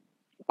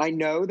 I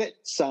know that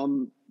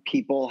some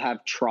people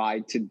have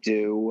tried to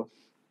do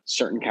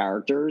certain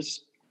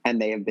characters and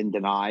they have been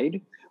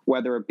denied,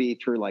 whether it be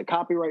through like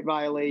copyright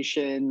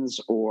violations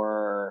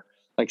or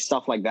like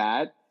stuff like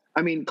that.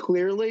 I mean,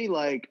 clearly,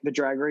 like, the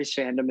Drag Race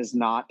fandom is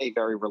not a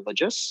very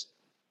religious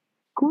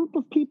group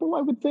of people,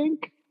 I would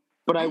think.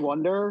 But I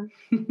wonder,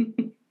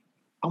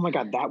 Oh my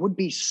God, that would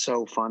be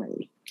so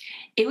funny.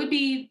 It would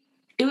be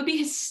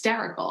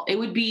hysterical. It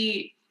would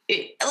be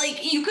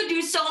like you could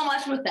do so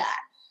much with that.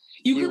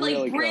 You could like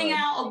really bring could.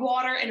 out a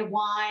water and a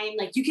wine.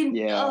 Like you can,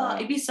 Yeah.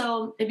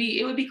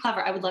 it would be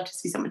clever. I would love to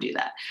see someone do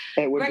that.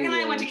 It would Greg be and I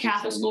really went to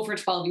Catholic school for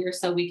 12 years,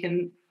 so we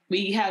can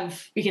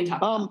talk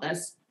about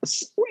this.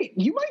 Wait,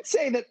 you might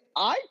say that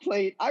I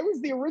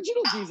was the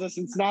original Jesus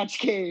in Snatch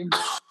Game.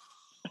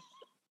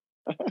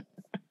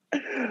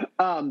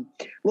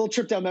 Little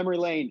trip down memory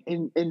lane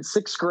in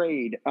sixth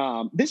grade.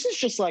 This is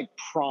just like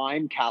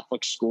prime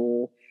Catholic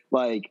school,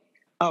 like,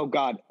 oh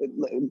God,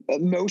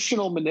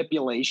 emotional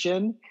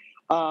manipulation.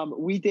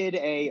 We did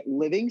a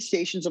Living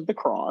Stations of the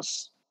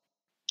Cross,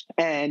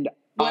 and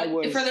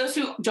for those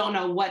who don't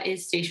know, what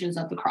is Stations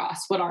of the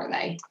Cross? What are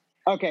they?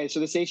 Okay, so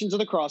the Stations of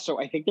the Cross. So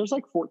I think there's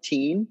like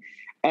 14.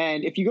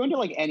 And if you go into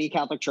like any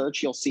Catholic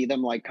church, you'll see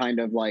them like kind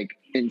of like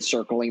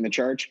encircling the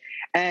church.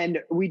 And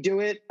we do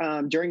it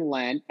during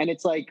Lent. And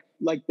it's like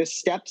the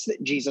steps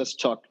that Jesus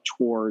took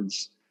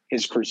towards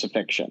his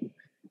crucifixion.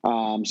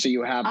 So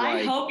you have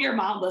like... I hope your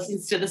mom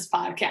listens to this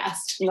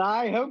podcast.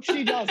 I hope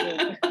she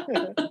doesn't.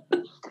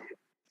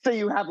 So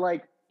you have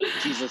like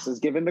Jesus is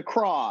given the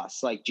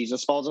cross. Like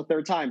Jesus falls a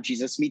third time.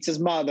 Jesus meets his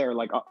mother.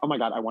 Like, oh my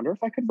God, I wonder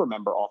if I could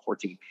remember all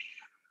 14.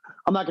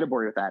 I'm not going to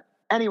bore you with that.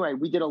 Anyway,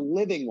 we did a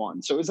living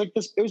one. So it was like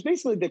this, it was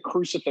basically the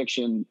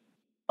crucifixion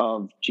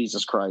of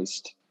Jesus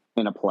Christ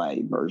in a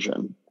play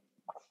version.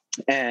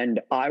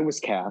 And I was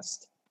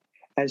cast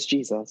as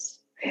Jesus.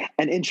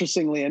 And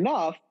interestingly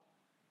enough,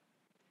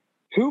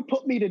 who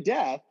put me to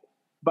death,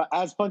 but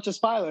as Pontius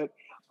Pilate,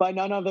 by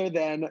none other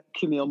than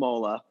Camille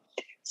Mola.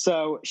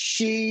 So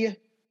she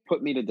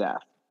put me to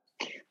death.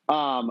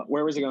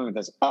 Where was he going with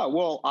this? Oh,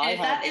 well, if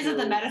that isn't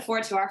the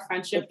metaphor to our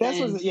friendship, that's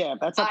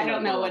not I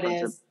don't know what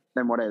is.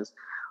 Then what is?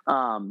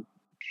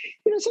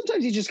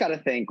 Sometimes you just got to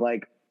think,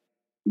 like,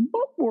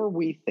 what were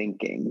we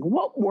thinking?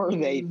 What were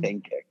they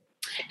thinking?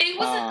 It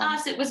wasn't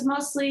us. It was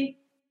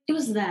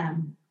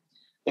them.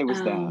 It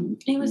was them.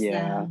 It was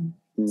them.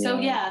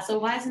 Yeah. So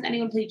why hasn't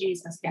anyone played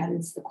Jesus yet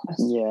is the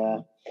question.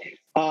 Yeah.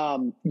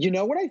 You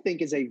know what I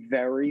think is a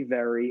very,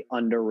 very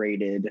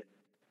underrated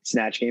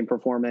Snatch Game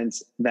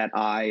performance that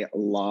I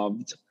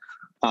loved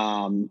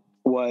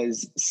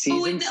was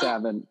season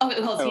 7.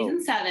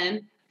 Season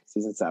 7.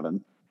 Season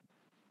 7.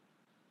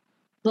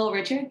 Little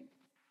Richard?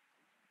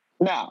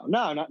 No,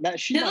 not that.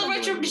 Did Little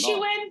Richard? Did she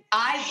win?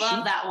 I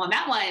love that one.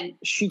 That one.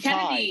 She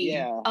Kennedy.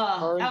 tied. Yeah.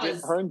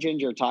 Her and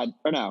Ginger tied.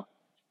 Or no,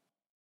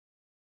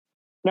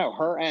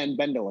 her and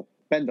Bendela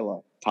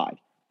tied.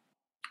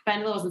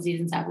 Bendela was in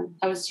season 7.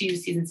 She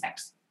was season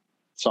 6.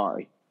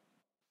 Sorry.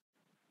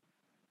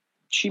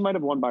 She might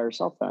have won by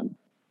herself then.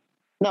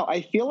 No,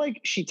 I feel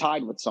like she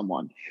tied with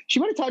someone. She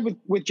might have tied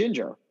with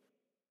Ginger.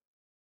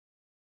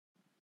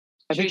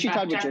 I think she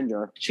tied with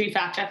Ginger. Should we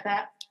fact check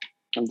that?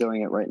 I'm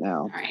doing it right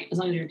now. All right, as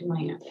long as you're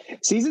doing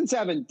it. Season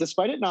 7,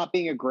 despite it not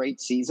being a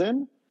great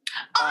season.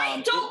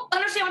 I don't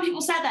understand why people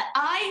said that.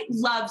 I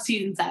love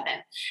season 7.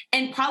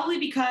 And probably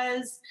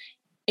because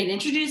it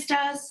introduced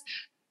us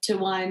to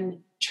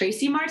one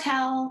Tracy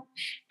Martell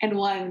and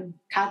one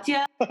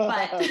Katya. But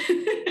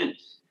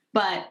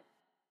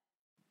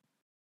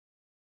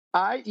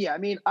I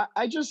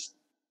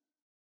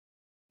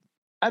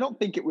don't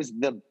think it was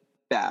the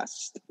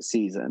best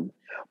season,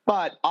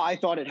 but I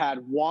thought it had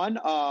one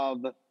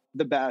of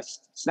the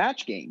best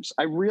Snatch Games.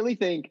 I really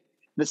think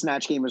the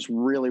Snatch Game was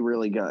really,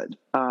 really good.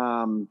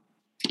 I'm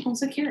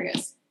so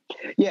curious.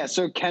 Yeah,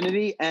 so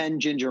Kennedy and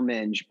Ginger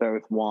Minge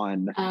both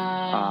won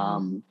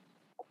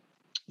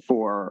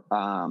for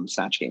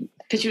Snatch Game.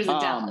 Because she was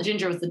Adele.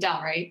 Ginger was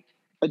Adele, right?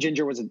 A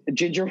ginger was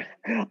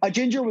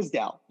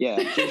Dell.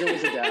 Yeah, Ginger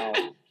was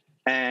Adele.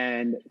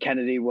 And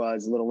Kennedy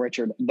was Little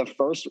Richard, the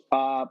first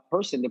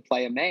person to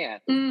play a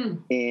man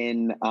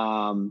in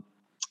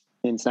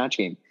Snatch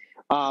Game.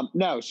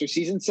 So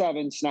season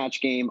 7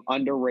 Snatch Game,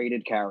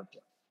 underrated character.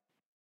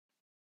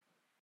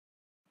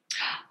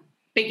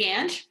 Big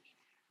Ange.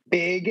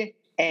 Big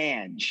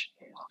Ange.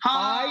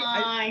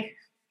 Hi.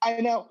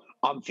 I know.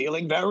 I'm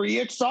feeling very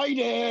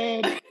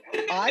excited.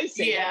 I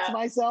say that to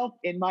myself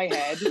in my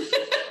head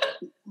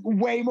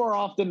way more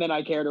often than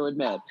I care to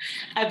admit.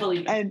 I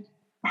believe it. And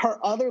her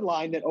other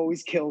line that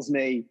always kills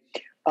me,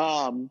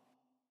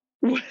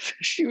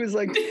 she was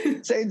like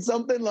saying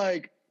something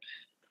like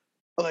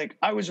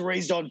I was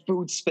raised on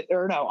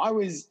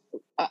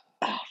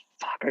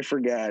I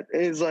forget.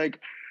 It's like,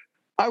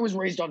 I was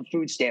raised on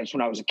food stamps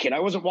when I was a kid. I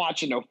wasn't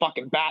watching no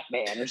fucking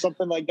Batman or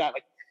something like that.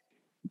 Like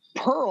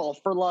Pearl,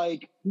 for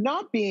like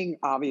not being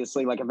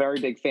obviously like a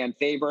very big fan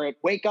favorite.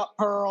 Wake up,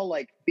 Pearl,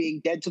 like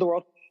being dead to the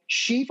world.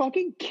 She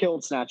fucking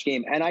killed Snatch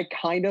Game, and I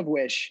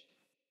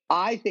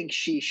think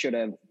she should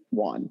have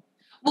won.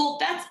 Well,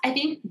 I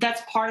think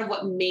that's part of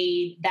what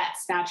made that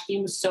Snatch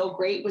Game was so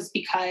great, was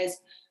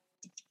because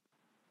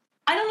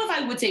I don't know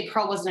if I would say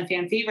Pearl wasn't a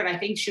fan favorite. I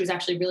think she was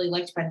actually really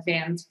liked by the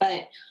fans,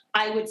 but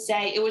I would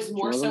say it was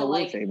more so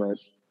like favorite.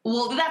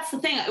 Well, that's the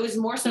thing. It was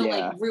more so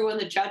like Rue and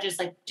the judges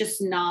like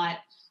just not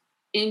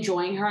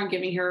enjoying her and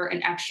giving her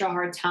an extra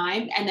hard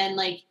time, and then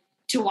like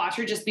to watch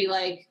her just be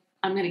like,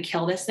 I'm going to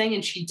kill this thing.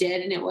 And she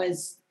did. And it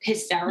was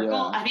hysterical.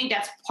 Yeah. I think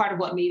that's part of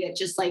what made it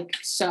just like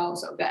so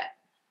good.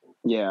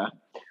 Yeah.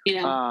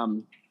 You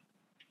know?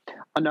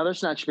 Another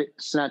Snatch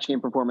Game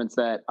performance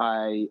that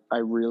I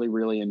really,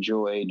 really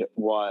enjoyed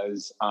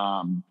was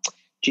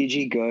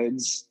Gigi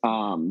Good's,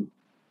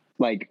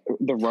 like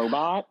the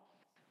robot.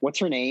 What's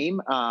her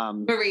name?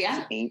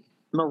 Maria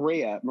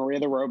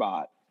the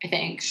robot. I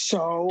think.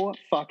 So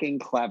fucking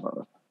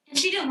clever. And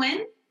she didn't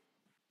win?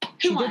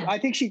 She did. I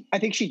think she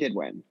did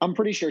win. I'm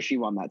pretty sure she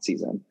won that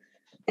season.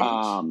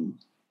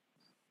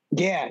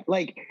 Yeah,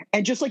 like,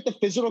 and just like the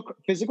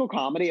physical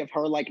comedy of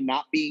her like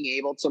not being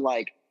able to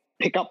like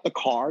pick up the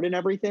card and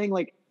everything,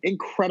 like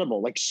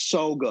incredible, like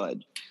so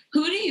good.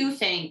 Who do you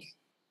think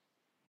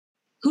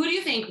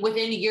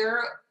within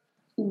your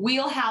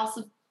wheelhouse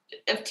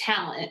of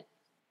talent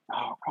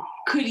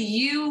could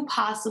you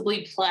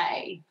possibly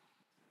play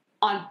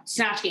on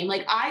Snatch Game?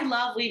 Like, I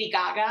love Lady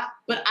Gaga,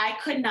 but I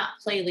could not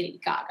play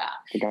Lady Gaga.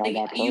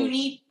 Like,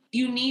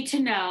 you need to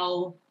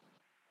know.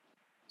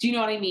 Do you know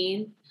what I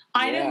mean?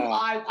 I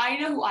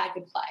know who I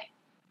could play.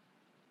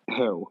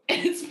 Who?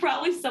 It's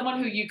probably someone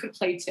who you could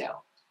play too.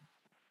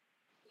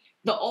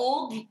 The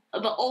old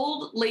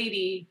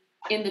lady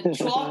in the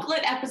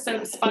chocolate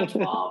episode of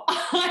SpongeBob.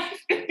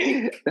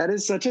 That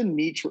is such a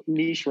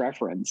niche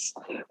reference.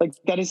 Like,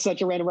 that is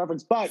such a random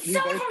reference. But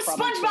someone from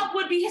SpongeBob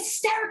would be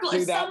hysterical.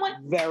 If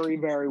someone very,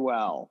 very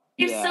well.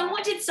 If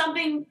someone did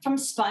something from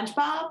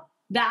SpongeBob,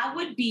 that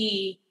would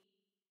be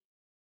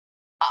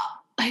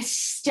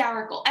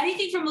hysterical.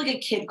 Anything from like a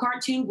kid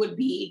cartoon would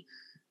be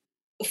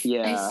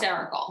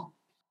hysterical.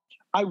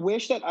 I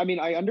wish that, I mean,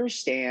 I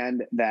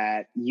understand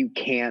that you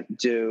can't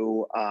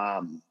do,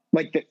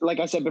 like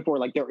I said before,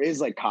 like there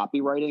is like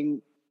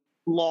copywriting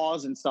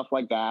laws and stuff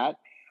like that.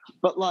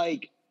 But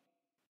like,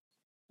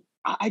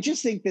 I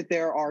just think that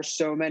there are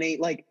so many,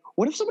 like,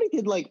 what if somebody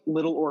did like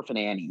Little Orphan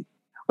Annie?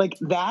 Like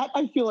that,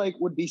 I feel like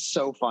would be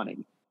so funny.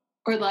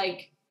 Or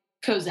like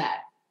Cosette.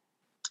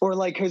 Or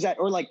like,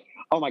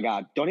 oh my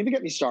God, don't even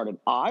get me started.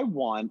 I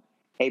want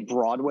a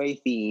Broadway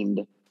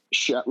themed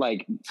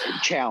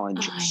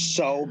challenge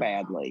so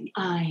badly.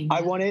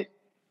 I want it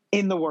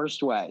in the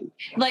worst way.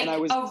 Like a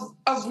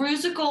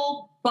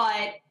musical,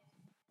 but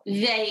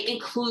they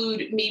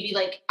include maybe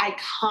like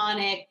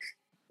iconic.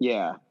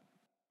 Yeah.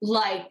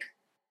 Like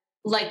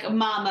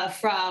Mama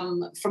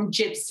from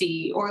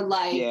Gypsy, or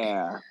like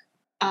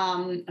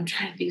I'm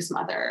trying to think of some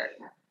other.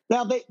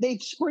 Now they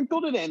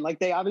sprinkled it in, like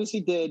they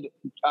obviously did.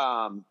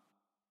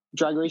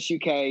 Drag Race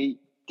UK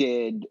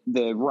did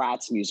the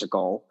Rats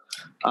musical.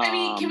 I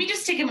mean, can we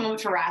just take a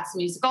moment for Rats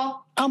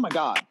musical? Oh my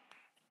God.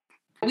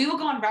 We will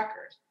go on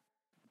record.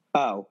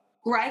 Oh.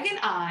 Greg and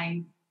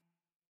I,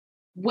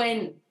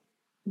 when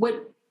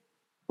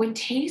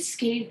Taste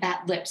gave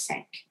that lip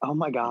sync. Oh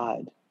my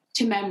God.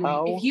 To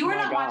memory. If you are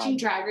not watching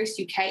Drag Race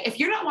UK, if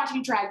you're not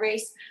watching Drag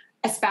Race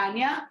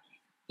España,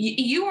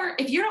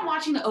 if you're not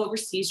watching the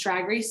overseas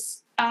Drag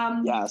Race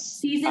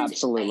seasons,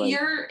 absolutely.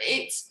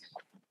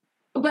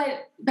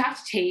 But back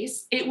to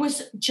Taste, it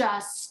was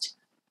just,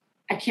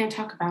 I can't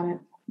talk about it.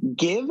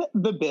 Give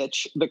the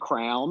bitch the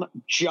crown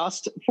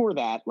just for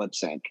that lip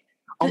sync.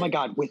 Oh my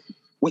God, with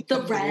the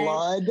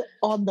blood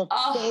on the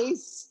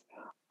face.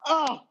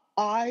 Oh,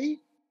 I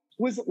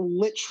was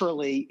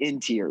literally in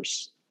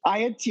tears.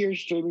 I had tears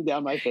streaming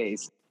down my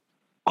face.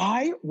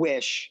 I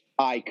wish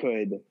I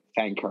could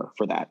thank her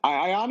for that.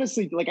 I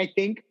honestly, like, I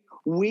think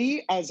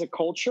we as a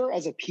culture,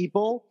 as a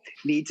people,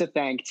 need to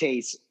thank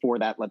Taste for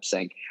that lip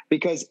sync,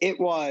 because it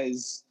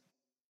was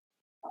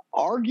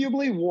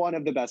arguably one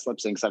of the best lip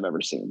syncs I've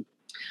ever seen.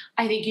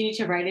 I think you need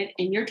to write it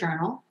in your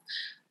journal.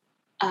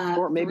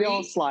 Or maybe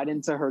I'll slide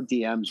into her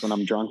DMs when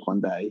I'm drunk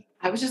one day.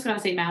 I was just going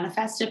to say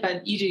manifest it,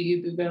 but you do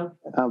you, boo-boo.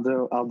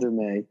 I'll do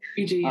me.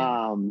 You do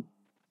you.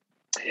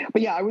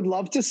 But yeah, I'd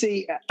love to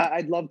see,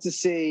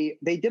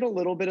 they did a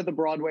little bit of the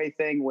Broadway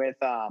thing with,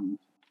 I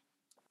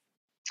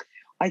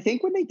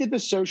think when they did the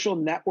social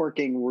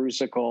networking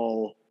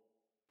musical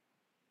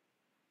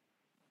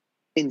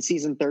in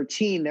season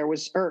 13,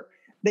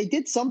 they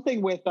did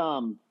something with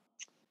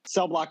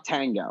Cell Block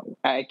Tango.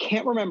 I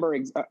can't remember,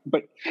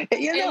 but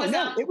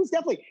it was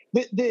definitely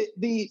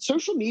the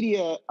social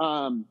media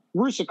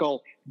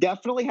musical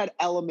definitely had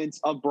elements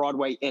of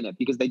Broadway in it,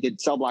 because they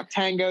did Cell Block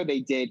Tango, they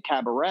did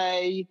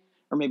Cabaret,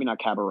 or maybe not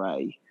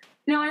Cabaret.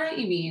 No, I know what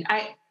you mean.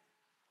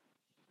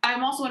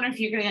 I'm also wondering if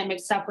you're going to get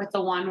mixed up with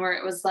the one where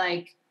it was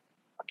like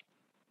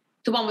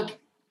the one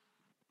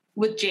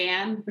with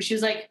Jan, where she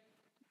was like,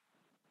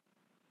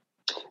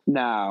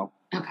 no.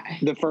 Okay.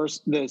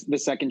 The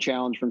second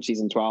challenge from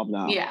season 12.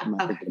 No, yeah, I'm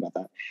not thinking about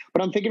that.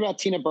 But I'm thinking about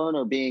Tina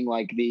Burner being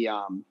like the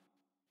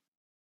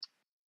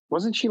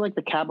wasn't she like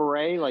the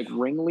Cabaret like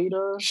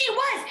ringleader? She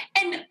was.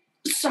 And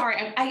sorry,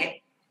 and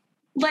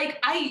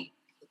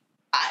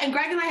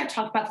Greg and I have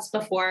talked about this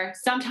before.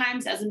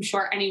 Sometimes, as I'm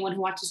sure anyone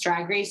who watches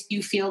Drag Race,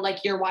 you feel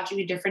like you're watching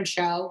a different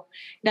show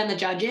than the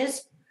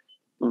judges.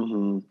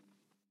 Mm-hmm.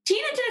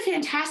 Tina did a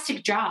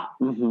fantastic job.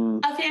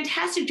 A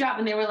fantastic job.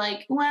 And they were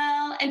like,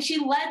 well, and she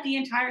led the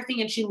entire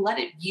thing and she led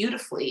it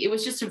beautifully. It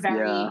was just a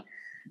very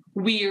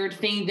weird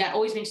thing that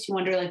always makes you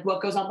wonder, like, what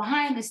goes on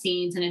behind the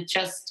scenes. And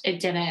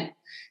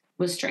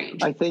was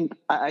strange. I think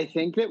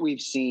that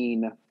we've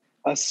seen,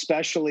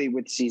 especially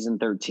with season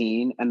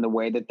 13 and the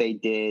way that they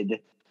did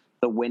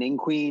the winning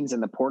queens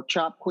and the pork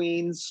chop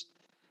queens,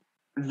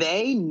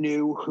 they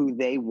knew who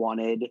they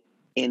wanted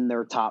in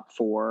their top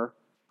 4,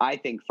 I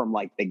think, from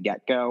like the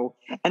get-go.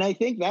 And I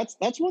think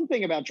that's one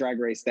thing about Drag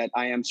Race that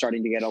I am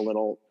starting to get a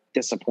little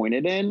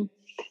disappointed in,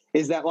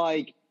 is that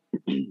like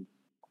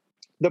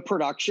the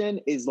production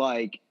is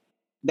like,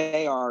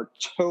 they are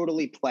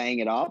totally playing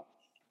it up,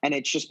 and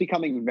it's just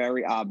becoming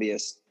very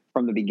obvious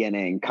from the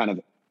beginning kind of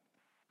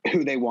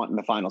who they want in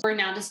the finals. We're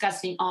now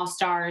discussing All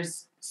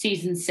Stars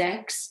season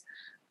 6.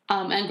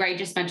 And Greg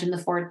just mentioned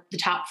the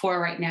top 4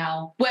 right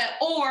now.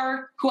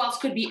 Or who else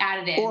could be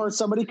added in? Or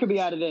somebody could be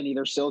added in,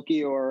 either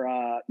Silky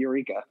or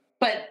Eureka.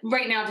 But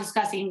right now,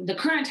 discussing the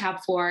current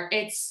top 4,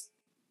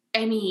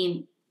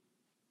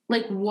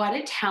 like, what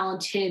a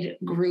talented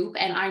group.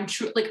 And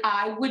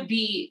I would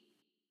be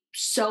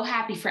so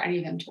happy for any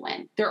of them to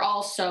win. They're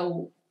all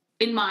so,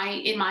 in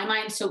my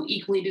mind, so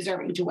equally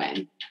deserving to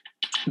win.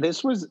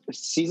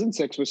 Season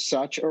 6 was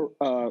such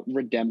a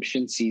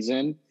redemption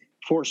season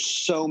for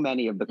so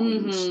many of the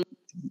queens.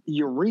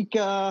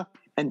 Eureka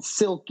and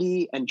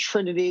Silky and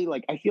Trinity.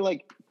 Like, I feel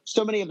like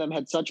so many of them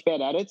had such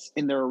bad edits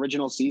in their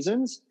original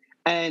seasons,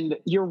 and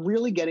you're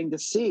really getting to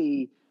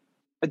see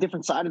a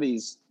different side of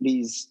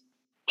these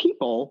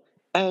people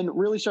and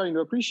really starting to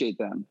appreciate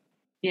them.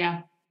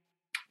 Yeah.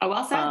 Oh,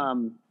 well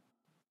said.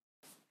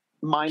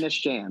 Minus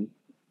Jan,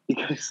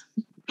 because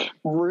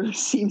Ru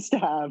seems to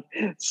have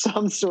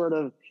some sort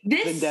of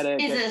vendetta.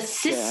 This is a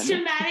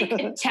systematic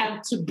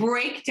attempt to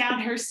break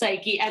down her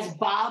psyche, as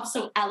Bob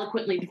so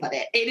eloquently put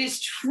it. It is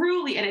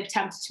truly an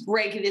attempt to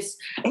break this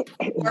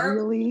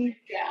really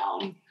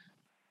down.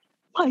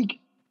 Like,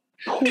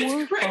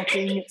 poor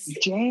fucking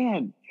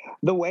Jan.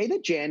 The way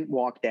that Jan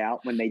walked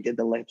out when they did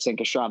the lip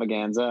sync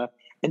extravaganza,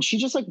 and she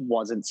just like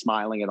wasn't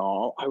smiling at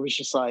all. I was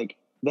just like,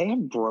 they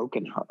have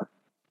broken her.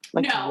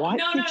 Like, what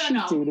did she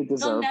do to deserve this?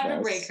 They'll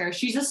never break her.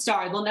 She's a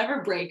star. They'll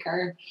never break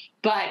her.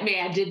 But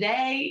man, did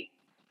they?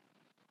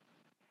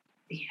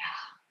 Yeah.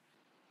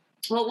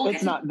 Well,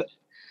 it's not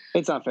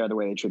fair the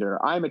way they treated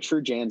her. I'm a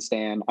true Jan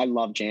stan. I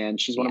love Jan.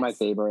 She's one of my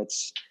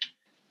favorites.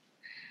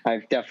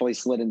 I've definitely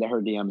slid into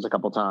her DMs a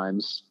couple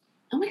times.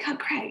 Oh my God,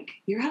 Craig,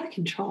 you're out of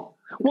control.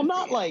 Well,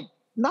 not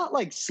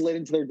like slid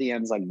into their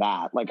DMs like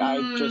that. Like I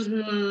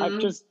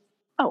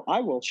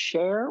will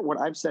share what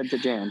I've said to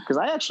Jan, because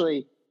I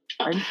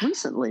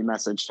recently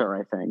messaged her,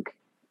 I think.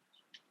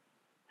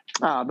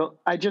 But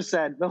I just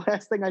said, the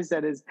last thing I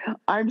said is,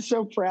 I'm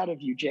so proud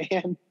of you,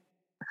 Jan.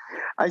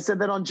 I said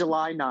that on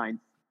July 9th.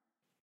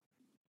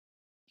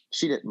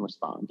 She didn't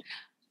respond.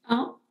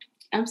 Oh,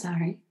 I'm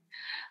sorry.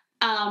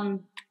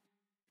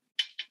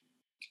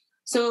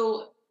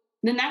 So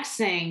the next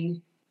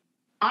thing,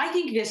 I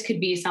think this could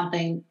be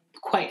something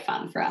quite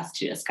fun for us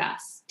to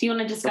discuss. Do you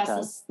want to discuss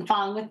this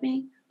following with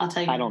me? I'll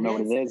tell you. I don't know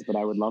what it is, but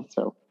I would love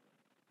to.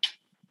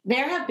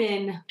 There have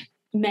been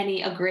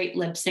many a great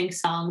lip sync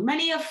song,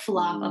 many a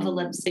flop of a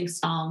lip sync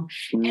song,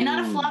 and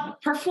not a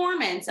flop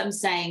performance. I'm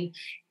saying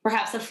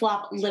perhaps a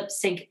flop lip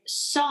sync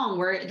song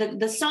where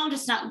the song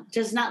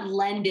does not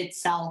lend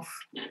itself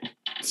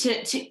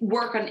to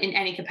work on in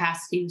any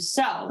capacity.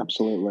 So,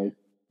 absolutely.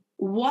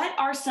 What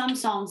are some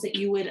songs that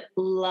you would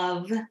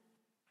love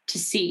to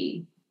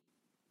see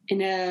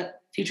in a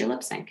future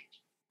lip sync?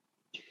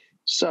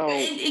 So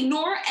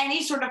ignore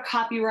any sort of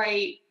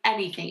copyright,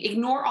 anything.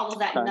 Ignore all of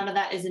that. Okay. None of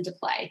that is into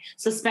play.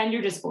 Suspend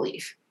your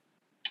disbelief.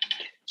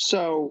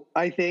 So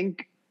I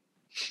think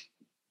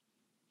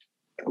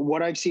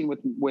what I've seen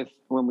with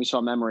when we saw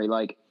Memory,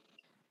 like,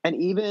 and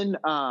even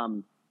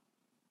oh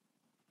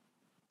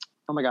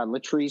my God,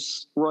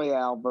 Latrice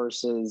Royale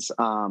versus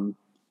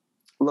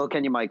Lil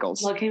Kenya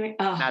Michaels.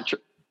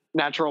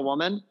 Natural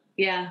Woman.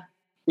 Yeah.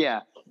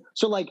 Yeah.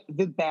 So like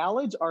the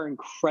ballads are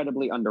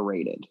incredibly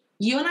underrated.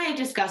 You and I have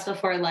discussed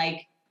before,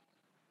 like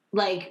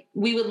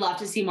we would love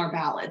to see more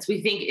ballads. We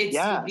think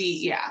would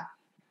be.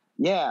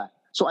 Yeah.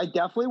 So I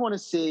definitely want to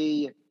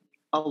see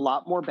a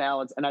lot more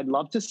ballads, and I'd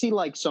love to see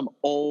like some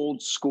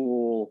old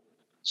school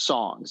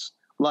songs.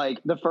 Like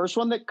the first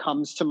one that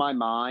comes to my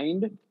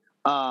mind,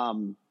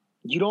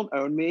 You Don't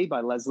Own Me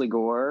by Leslie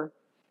Gore.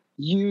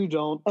 You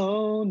don't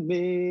own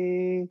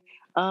me.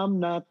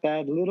 I'm not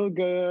that little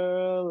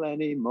girl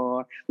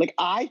anymore. Like,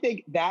 I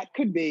think that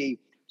could be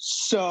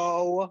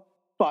so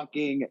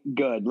fucking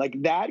good.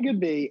 Like, that could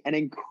be an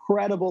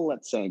incredible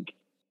lip sync.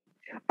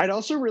 I'd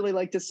also really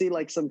like to see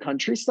like some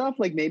country stuff.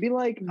 Like maybe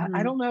like,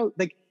 I don't know,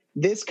 like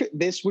this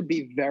would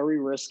be very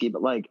risky,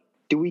 but like,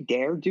 do we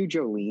dare do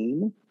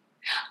Jolene?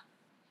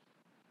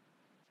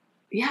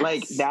 Yes,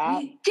 like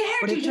that. We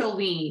dare do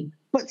Jolene.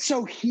 But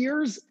so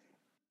here's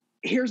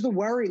the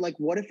worry. Like,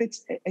 what if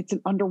it's an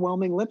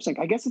underwhelming lip sync?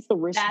 I guess it's the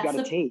risk you got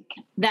to take.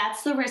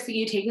 That's the risk that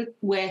you take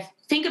with,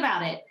 think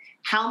about it.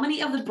 how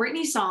many of the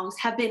Britney songs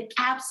have been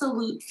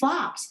absolute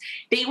flops?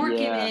 They were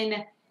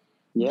given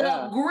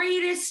the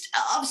greatest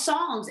of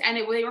songs, and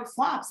they were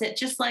flops. It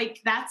just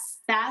like that's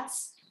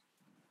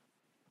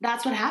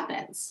what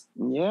happens.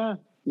 Yeah,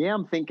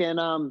 I'm thinking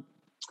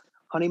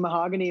Honey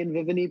Mahogany and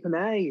Vivini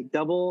Panay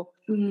double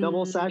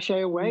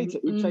sashay away to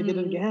Oops, I Did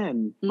It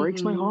Again.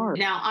 Breaks my heart.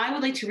 Now I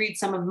would like to read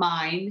some of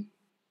mine,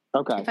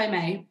 if I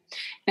may.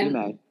 And you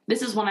may.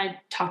 This is one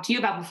I talked to you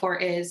about before.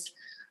 Is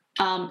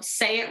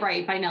 "Say It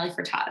Right" by Nelly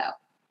Furtado.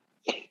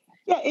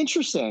 Yeah,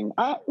 interesting.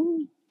 Let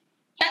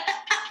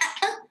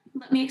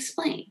me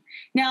explain.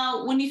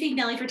 Now, when you think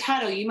Nelly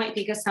Furtado, you might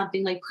think of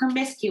something like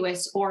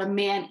Promiscuous or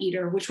Man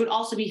Eater, which would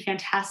also be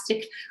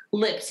fantastic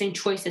lip sync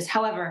choices.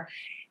 However,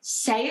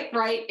 Say It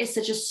Right is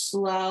such a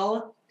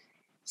slow,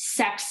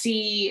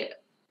 sexy,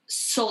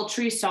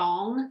 sultry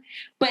song,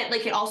 but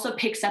like it also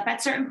picks up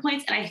at certain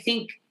points, and I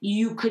think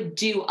you could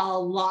do a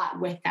lot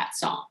with that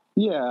song.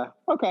 Yeah,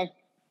 okay.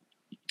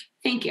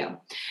 Thank you.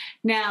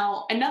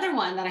 Now, another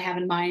one that I have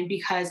in mind,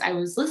 because I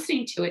was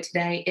listening to it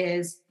today,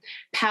 is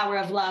Power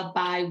of Love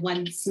by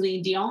one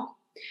Celine Dion.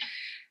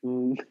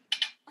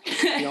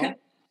 Dion?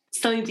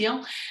 Celine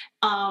Dion.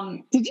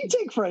 Did you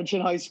take French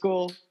in high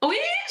school? Oui,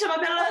 je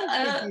m'appelle...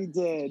 I think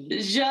you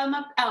did. Je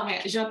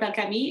m'appelle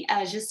Camille.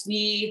 Je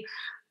suis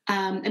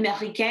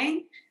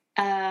américaine.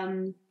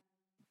 And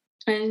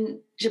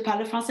je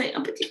parle français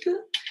un petit peu.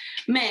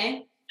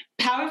 Mais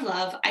Power of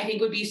Love, I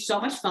think, would be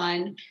so much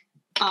fun.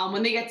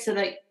 When they get to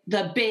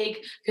the big,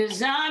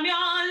 because I'm your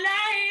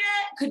lady,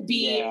 could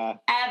be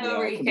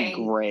everything. Yeah, could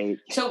be great.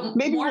 So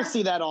maybe we'll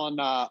see that on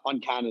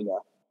Canada.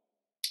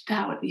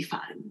 That would be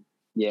fun.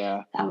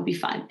 Yeah. That would be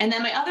fun. And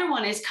then my other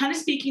one is kind of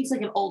speaking to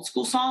like an old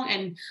school song,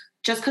 and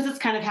just because it's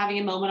kind of having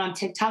a moment on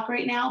TikTok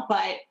right now,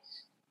 but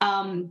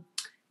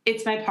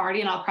It's My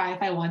Party and I'll Cry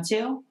If I Want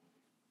To.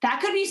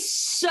 That could be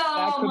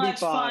much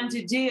fun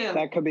to do.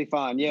 That could be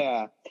fun,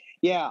 yeah.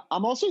 Yeah,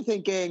 I'm also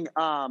thinking...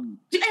 And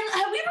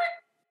have we ever...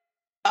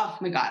 Oh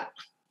my God.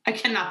 I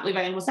cannot believe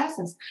I almost asked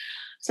this.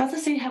 So I was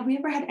to say, have we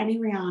ever had any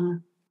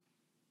Rihanna?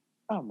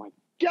 Oh my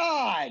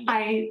God.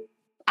 I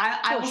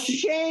will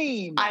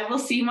shame. I will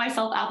see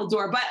myself out the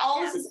door. But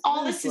all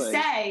this to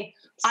say,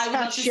 I would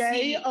love to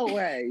see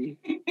away.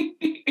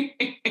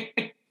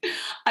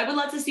 I would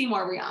love to see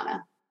more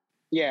Rihanna.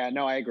 Yeah,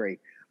 no, I agree.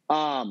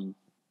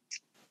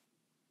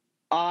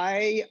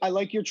 I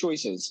like your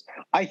choices.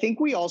 I think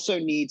we also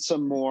need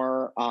some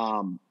more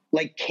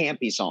like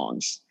campy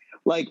songs.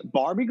 Like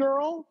Barbie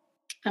Girl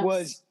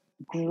was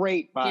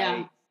great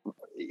by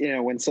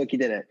when Silky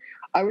did it.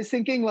 I was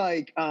thinking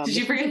like did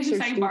you forget who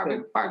sang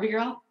Barbie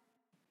Girl?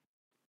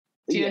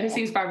 Do you know who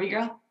sings Barbie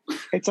Girl?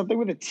 It's something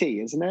with a T,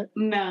 isn't it?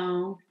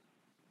 No.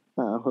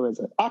 Oh, who is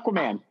it?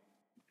 Aquaman.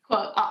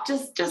 Well,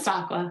 just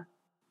Aqua.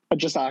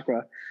 Just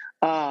Aqua.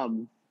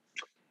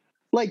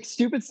 Like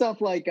stupid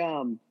stuff like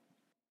I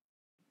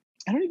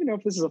don't even know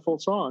if this is a full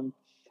song.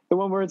 The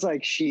one where it's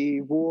like,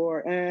 she wore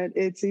an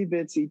itsy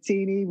bitsy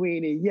teeny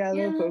weeny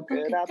yellow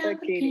polka dot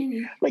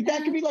bikini. Like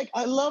that could be like,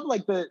 I love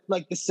like the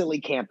silly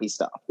campy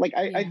stuff. Like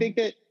I think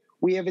that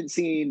we haven't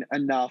seen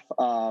enough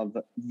of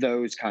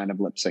those kind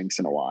of lip syncs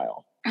in a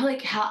while. Or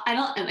like how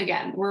and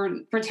again,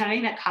 we're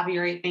pretending that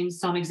copyright things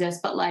don't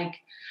exist, but like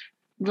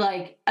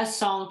a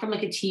song from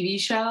like a TV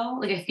show,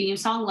 like a theme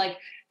song, like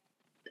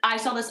I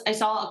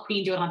saw a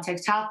queen do it on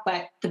TikTok,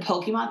 but the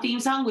Pokemon theme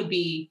song would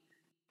be...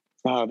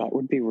 Oh, that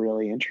would be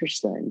really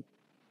interesting.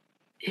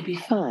 It'd be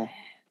fun.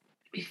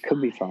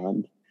 Could be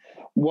fun.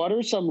 What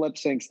are some lip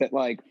syncs that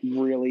like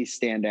really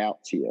stand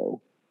out to you?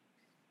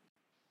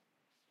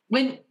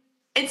 When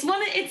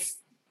it's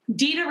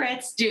Dita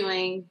Ritz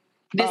doing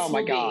This Oh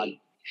my Will God.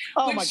 Be,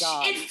 Oh my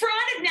God. In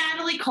front of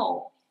Natalie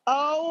Cole.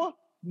 Oh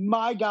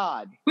my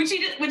God. When she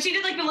did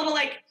like the little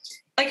like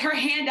her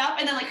hand up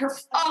and then like her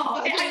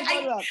I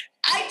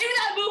do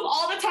that move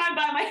all the time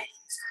by my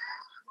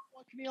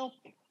Camille.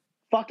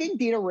 Fucking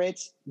Dita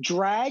Ritz,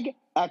 drag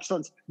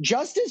excellence.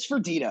 Justice for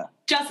Dita.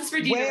 Justice for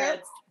Dita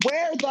Ritz.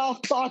 Where the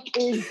fuck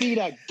is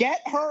Dita?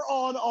 Get her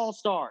on All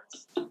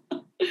Stars.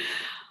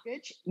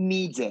 Bitch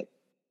needs it.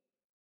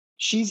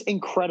 She's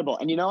incredible.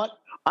 And you know what?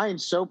 I am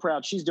so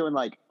proud. She's doing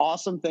like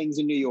awesome things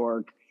in New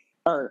York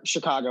or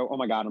Chicago. Oh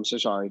my God, I'm so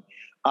sorry.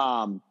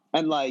 And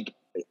like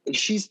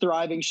she's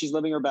thriving. She's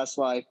living her best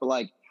life. But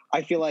like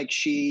I feel like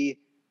she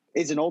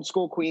is an old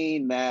school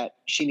queen that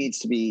she needs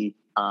to be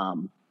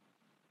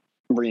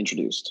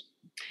reintroduced.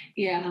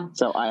 Yeah.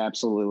 So I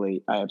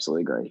absolutely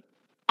agree.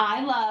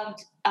 I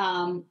loved,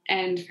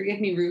 and forgive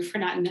me, Rue, for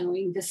not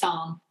knowing the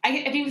song.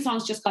 I think the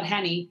song's just called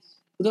Henny,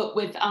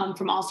 with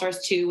from All Stars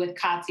 2 with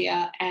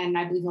Katya and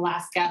I believe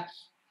Alaska,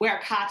 where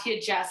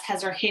Katya just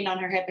has her hand on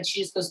her hip and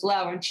she just goes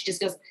lower and she just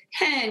goes,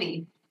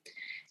 Henny.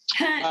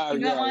 I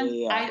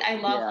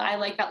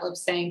like that lip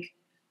sync.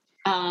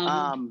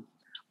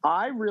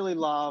 I really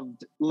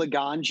loved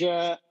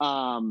Laganja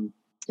and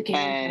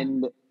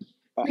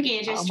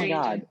Laganja, oh my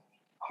God.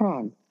 Hold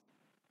on.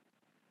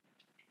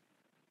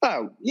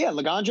 Oh yeah,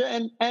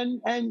 Laganja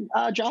and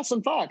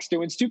Jocelyn Fox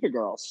doing Stupid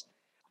Girls.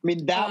 I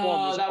mean, that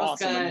one was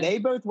awesome. And they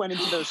both went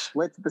into their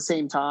splits at the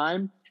same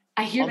time.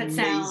 I hear that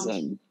sound.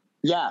 Amazing.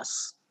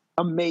 Yes.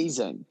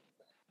 Amazing.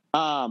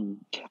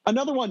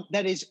 Another one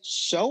that is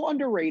so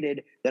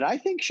underrated that I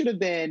think should have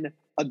been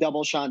a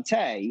double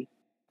Shantae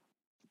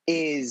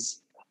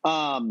is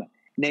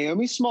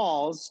Naomi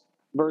Smalls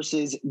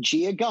versus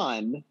Gia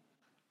Gunn.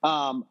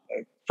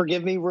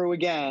 Forgive me, Rue,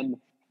 again.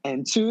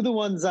 And to the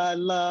ones I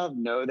love,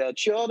 know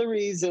that you're the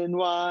reason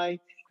why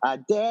I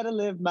dare to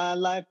live my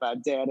life. I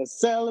dare to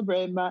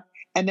celebrate my.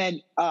 And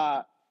then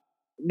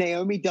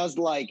Naomi does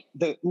like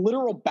the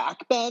literal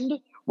back bend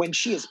when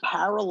she is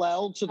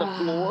parallel to the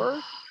floor,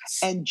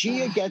 and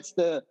Gia gets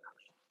the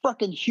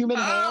fucking human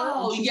hair,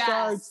 and she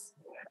starts.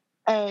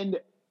 And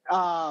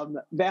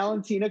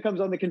Valentina comes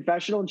on the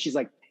confessional, and she's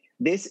like,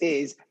 "This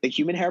is the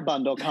human hair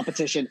bundle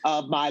competition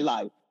of my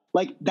life."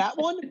 Like, that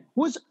one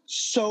was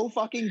so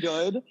fucking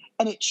good,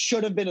 and it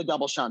should have been a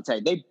double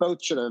Shantae. They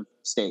both should have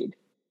stayed.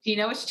 Do you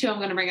know which two I'm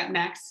going to bring up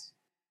next?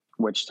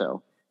 Which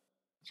two?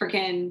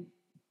 Freaking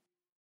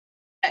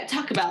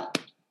talk about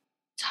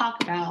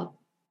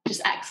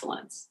just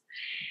excellence.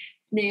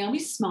 Naomi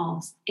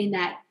Smalls in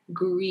that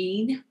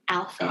green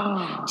outfit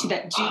to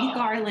that Judy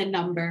Garland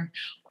number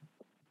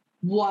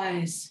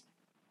was,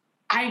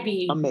 I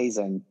mean,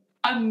 amazing.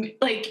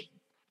 Like,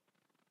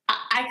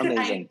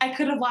 I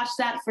could have watched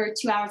that for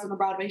 2 hours on the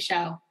Broadway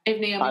show if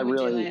Naomi would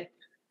do it.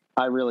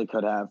 I really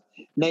could have.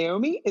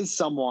 Naomi is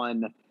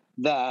someone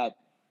that,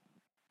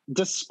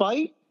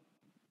 despite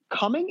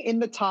coming in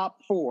the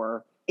top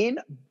 4 in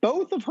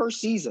both of her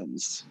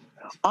seasons,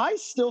 I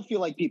still feel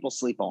like people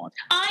sleep on.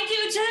 I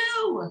do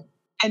too.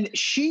 And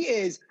she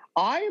is,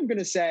 I am going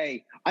to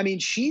say, I mean,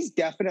 she's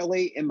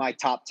definitely in my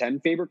top 10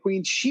 favorite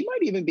queens. She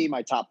might even be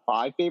my top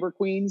 5 favorite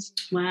queens.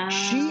 Wow.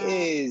 She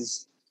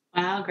is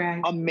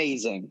Greg.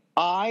 Amazing.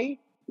 I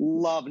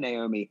love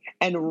Naomi.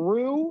 And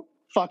Rue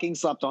fucking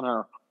slept on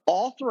her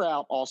all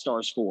throughout All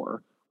Stars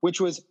 4, which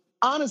was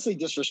honestly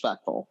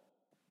disrespectful.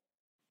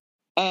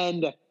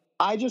 And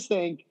I just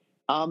think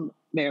I'm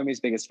Naomi's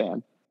biggest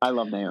fan. I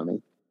love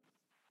Naomi.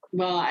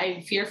 Well,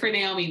 I fear for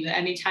Naomi that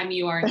anytime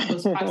you are in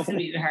close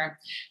proximity to her.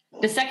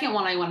 The second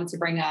one I wanted to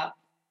bring up,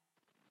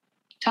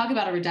 talk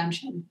about a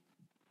redemption.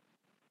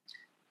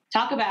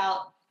 Talk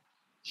about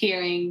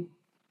hearing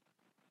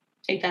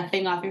 "Take That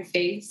Thing Off Your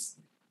Face"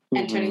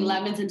 and turning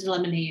lemons into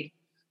lemonade.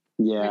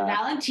 Yeah. When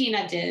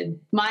Valentina did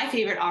my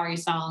favorite Ari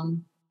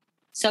song,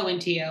 "So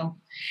Into You,"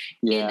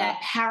 in that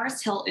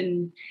Paris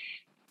Hilton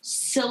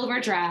silver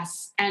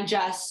dress, and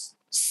just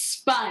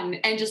spun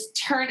and just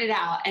turned it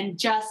out, and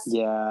just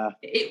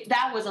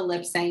that was a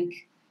lip sync.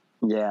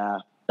 Yeah,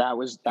 that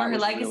was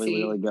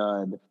really, really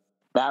good.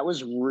 That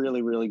was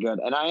really, really good.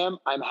 And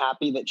I'm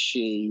happy that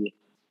she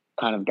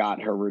kind of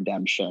got her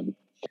redemption.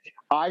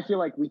 I feel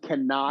like we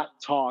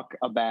cannot talk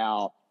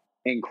about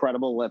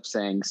incredible lip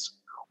syncs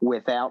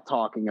without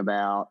talking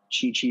about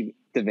Chi Chi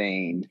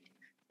DeVayne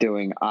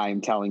doing "I'm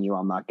Telling You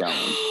I'm Not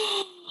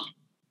Going."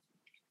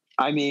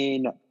 I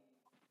mean,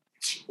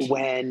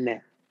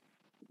 when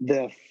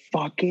the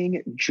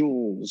fucking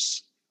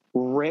jewels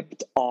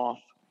ripped off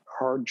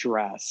her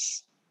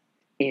dress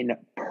in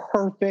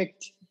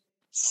perfect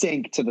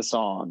sync to the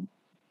song.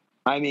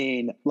 I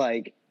mean,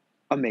 like,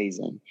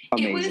 amazing.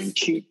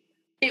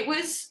 It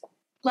was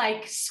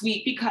like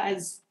sweet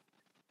because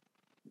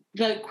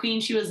the queen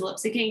she was lip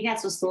syncing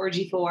against was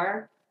Thorgy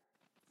Thor,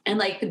 and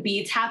like the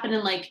beats happened,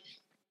 and like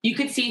you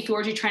could see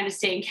Thorgy trying to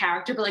stay in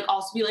character, but like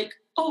also be like,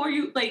 "Oh, are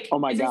you like? Oh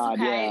my is God,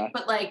 this okay?" yeah.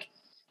 But like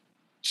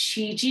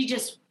Chi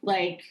just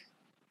like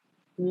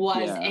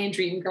was in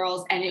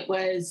Dreamgirls, and it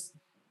was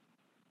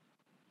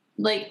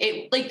like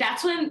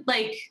that's when,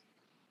 like,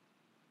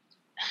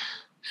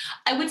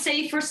 I would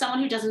say for someone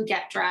who doesn't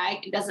get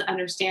drag and doesn't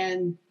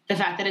understand the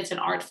fact that it's an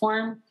art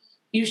form,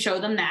 you show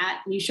them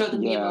that, and you show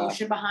them the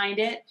emotion behind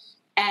it,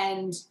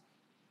 and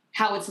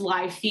how it's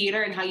live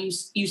theater, and how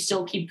you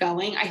still keep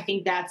going. I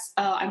think that's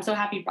I'm so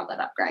happy you brought that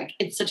up, Greg.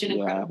 It's such an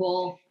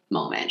incredible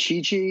moment.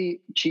 Chi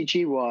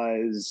Chi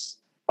was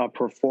a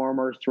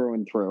performer through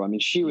and through. I mean,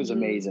 she was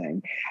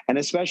amazing. And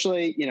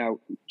especially, you know,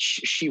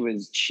 she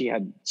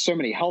had so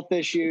many health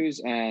issues,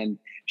 and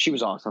she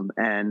was awesome,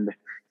 and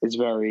is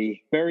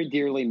very, very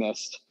dearly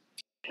missed.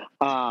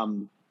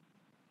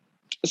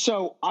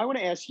 So I want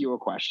to ask you a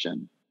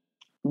question.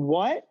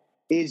 What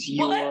is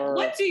your...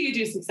 What do you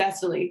do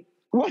successfully?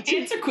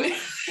 Answer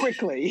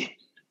quickly.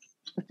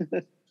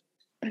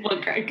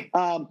 Look, Greg.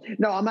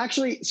 No, I'm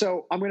actually...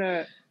 So I'm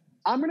gonna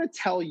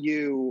tell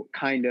you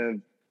kind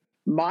of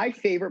my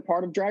favorite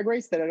part of Drag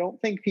Race that I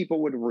don't think people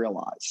would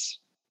realize.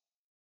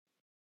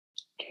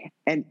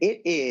 And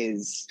it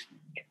is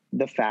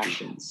the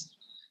fashions.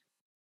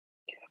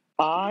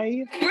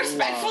 I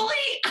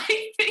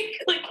think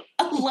like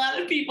a lot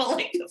of people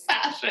like the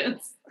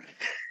fashions.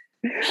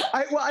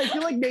 I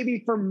feel like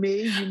maybe for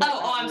me, you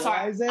might I'm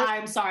sorry.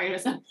 I'm sorry.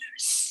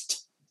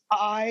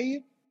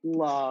 I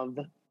love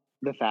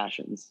the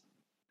fashions.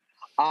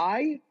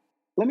 Let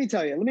me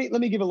tell you,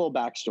 let me give a little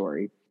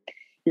backstory.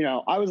 You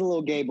know, I was a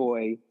little gay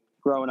boy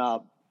growing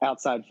up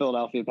outside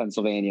Philadelphia,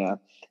 Pennsylvania.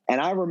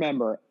 And I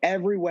remember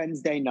every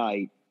Wednesday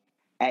night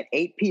at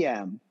 8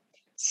 p.m.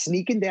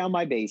 sneaking down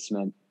my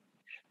basement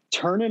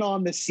turning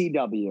on the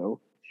CW,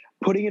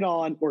 putting it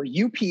on, or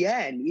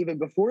UPN, even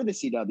before the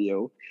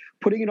CW,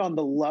 putting it on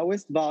the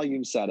lowest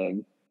volume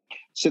setting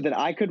so that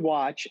I could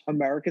watch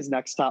America's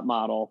Next Top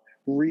Model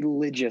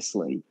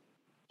religiously.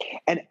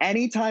 And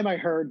anytime I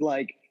heard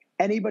like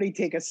anybody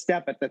take a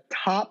step at the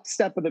top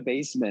step of the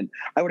basement,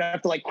 I would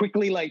have to like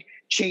quickly like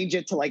change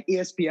it to like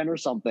ESPN or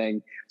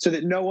something so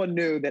that no one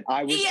knew that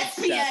I was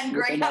ESPN,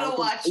 great, how to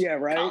watch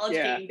college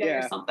game day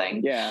or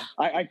something. Yeah.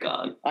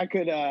 I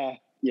could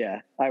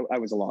I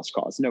was a lost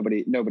cause.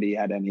 Nobody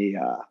had any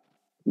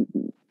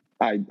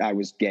I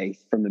was gay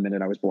from the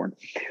minute I was born.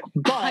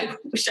 But I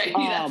wish I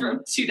knew that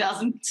from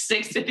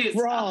 2006 to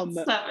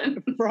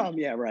 2007.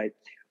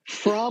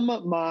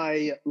 From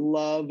my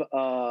love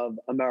of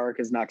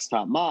America's Next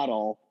Top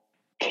Model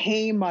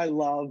came my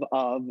love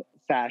of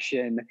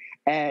fashion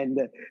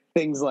and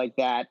things like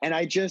that. And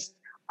I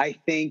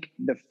think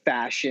the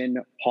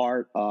fashion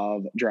part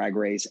of Drag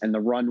Race and the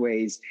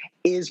runways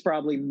is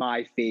probably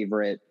my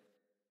favorite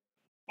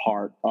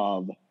part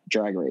of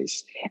Drag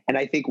Race. And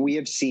I think we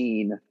have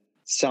seen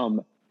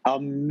some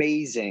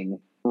amazing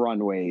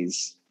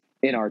runways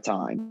in our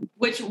time.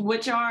 Which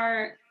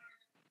are,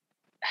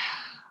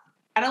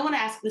 I don't want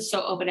to ask this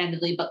so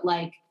open-endedly, but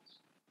like,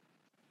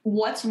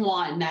 what's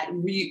one that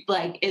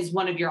is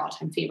one of your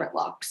all-time favorite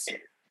looks?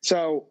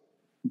 So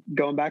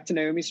going back to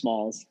Naomi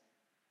Smalls,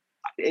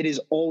 it is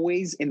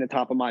always in the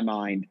top of my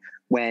mind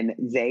when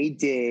they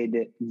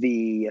did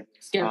the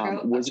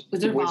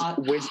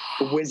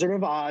Wizard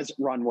of Oz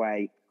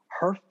runway,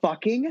 her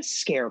fucking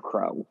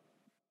scarecrow.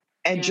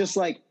 And just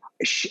like,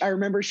 I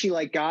remember she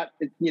like got,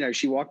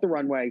 she walked the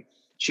runway,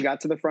 she got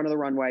to the front of the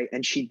runway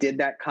and she did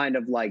that kind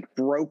of like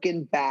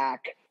broken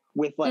back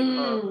with like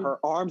her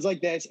arms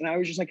like this. And I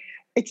was just like,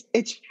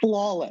 it's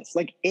flawless.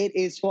 Like it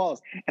is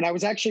flawless. And I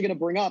was actually going to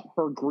bring up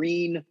her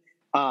green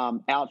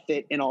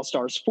outfit in All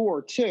Stars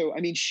 4 too. I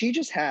mean, she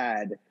just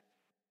had,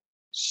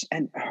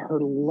 and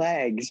her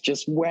legs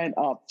just went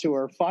up to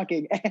her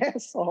fucking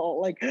asshole.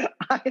 Like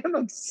I am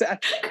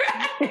obsessed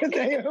with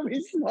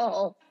Naomi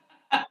Smalls.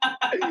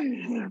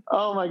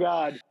 Oh my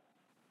God.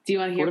 Do you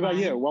want to hear What about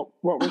mine? you? What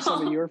were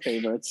some of your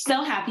favorites?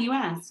 So happy you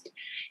asked.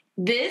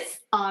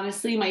 This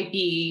honestly might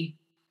be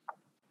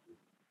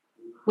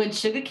when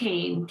Sugar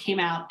Cane came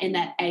out in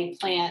that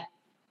eggplant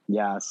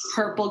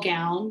purple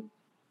gown.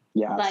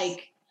 Yes.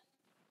 Like,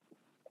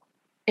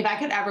 if I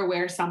could ever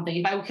wear something,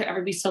 if I could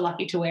ever be so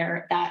lucky to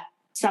wear that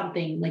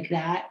something like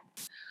that.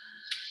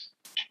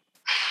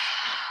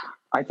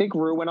 I think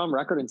Rue went on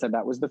record and said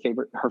that was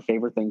her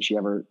favorite thing she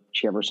ever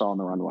saw on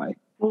the runway.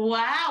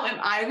 Wow, am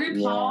I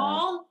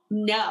RuPaul?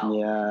 Yeah.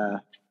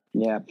 No.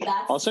 Yeah.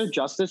 Also,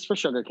 justice for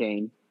Sugar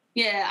Cane.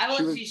 Yeah, I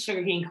want to see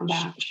Sugar Cane come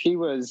back. She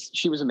was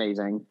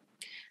amazing.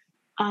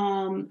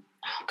 Oh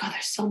God,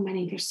 there's so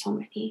many.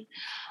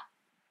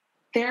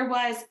 There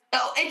was.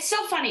 Oh, it's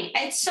so funny.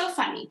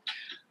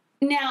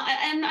 Now,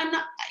 and I'm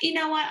not. You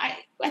know what?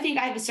 I think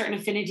I have a certain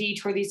affinity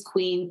toward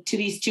to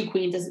these two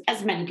queens,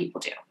 as many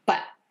people do, but.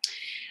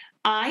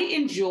 I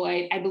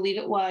enjoyed, I believe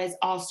it was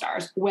All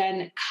Stars,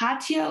 when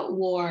Katya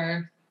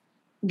wore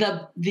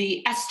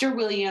the Esther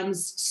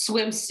Williams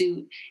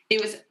swimsuit.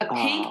 It was a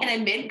pink and a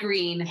mint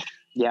green.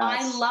 Yes.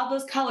 I love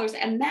those colors.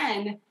 And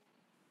then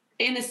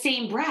in the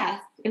same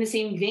breath, in the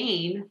same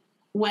vein,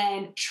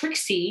 when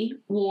Trixie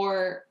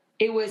wore,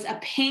 it was a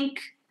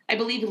pink, I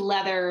believe,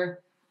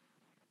 leather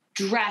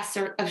dress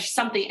or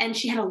something, and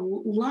she had a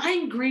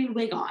lime green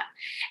wig on.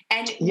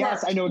 And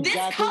yes, I know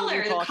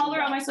exactly the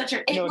color on my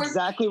sweatshirt. I know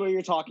exactly what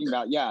you're talking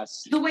about.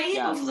 Yes, the way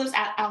both of those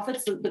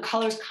outfits, the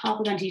colors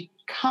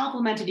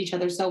complemented each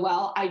other so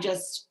well. I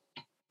just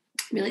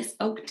really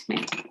spoke to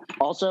me.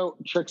 Also,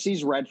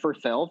 Trixie's Red for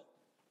Filth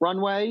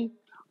runway,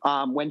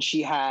 when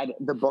she had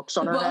the books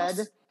on her head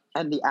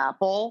and the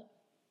apple,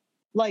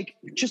 like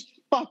just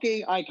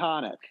fucking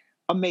iconic,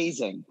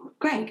 amazing.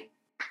 Greg,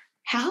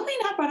 how have we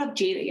not brought up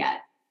Jada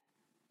yet?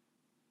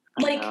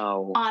 Like,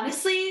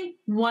 honestly,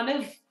 one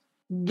of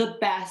the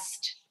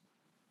best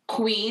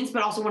queens,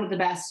 but also one of the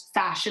best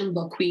fashion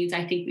look queens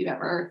I think we've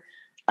ever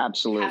have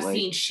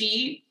seen.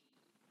 She,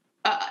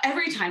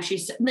 every time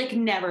she's like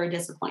never a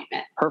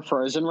disappointment. Her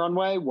Frozen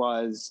runway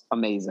was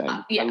amazing.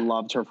 I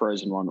loved her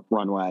Frozen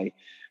runway.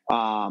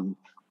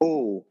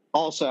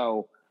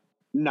 Also,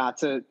 not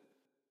to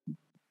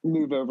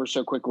move over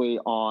so quickly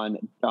on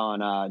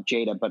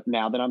Jada, but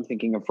now that I'm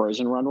thinking of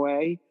Frozen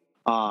runway,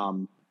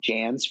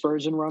 Jan's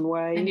Frozen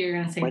runway. And you're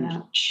going to say when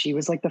that. She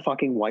was like the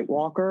fucking White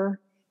Walker.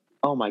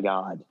 Oh my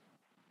God.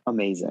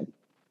 Amazing.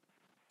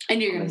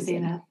 And you're going to say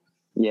that.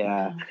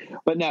 Yeah.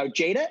 But no,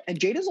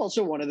 Jada's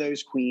also one of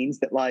those queens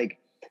that like,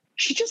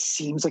 she just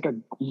seems like a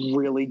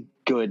really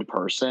good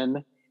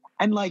person.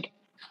 And like,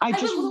 I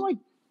just want to like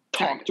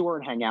talk to her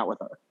and hang out with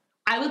her.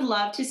 I would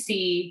love to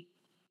see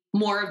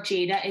more of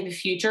Jada in the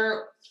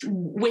future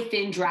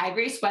within Drag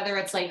Race, whether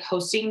it's like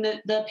hosting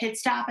the pit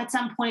stop at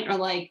some point or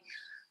like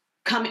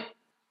coming.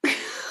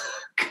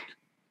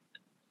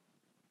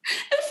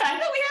 The fact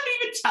that we haven't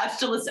even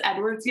touched Alyssa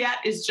Edwards yet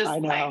is just I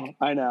know.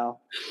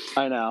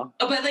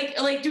 But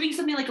like doing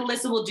something like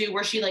Alyssa will do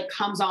where she like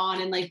comes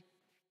on and like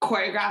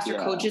choreographs or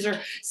coaches or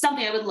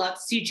something. I would love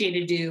to see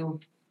Jada do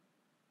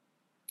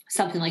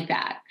something like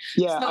that.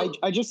 Yeah, so,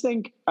 I just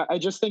think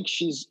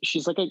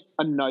she's like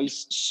a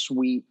nice,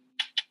 sweet,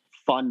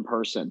 fun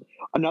person.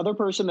 Another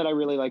person that I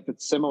really like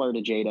that's similar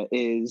to Jada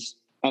is,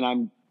 and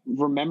I'm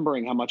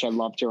remembering how much I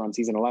loved her on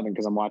season 11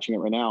 because I'm watching it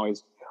right now,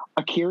 is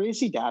Akira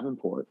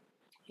Davenport.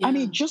 Yeah. I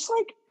mean, just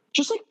like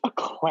a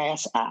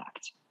class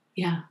act.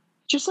 Yeah.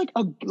 Just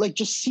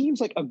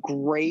seems like a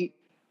great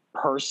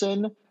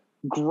person,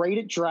 great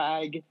at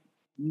drag,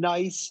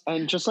 nice,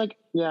 and just like,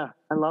 yeah,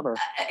 I love her.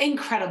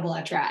 Incredible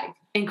at drag.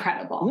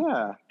 Incredible.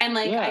 Yeah. And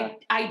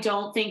I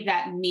don't think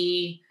that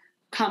me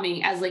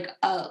coming as like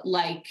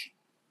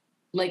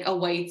a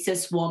white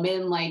cis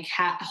woman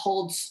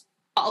holds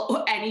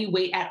any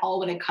weight at all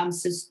when it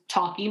comes to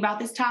talking about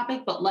this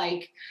topic, but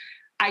like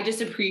I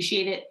just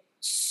appreciate it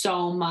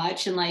so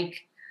much, and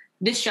like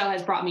this show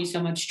has brought me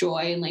so much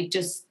joy, and like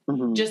just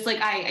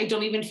like I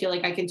don't even feel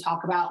like I can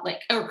talk about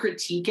like or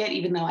critique it,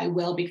 even though I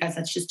will, because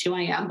that's just who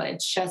I am. But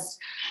it's just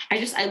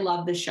I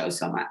love this show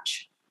so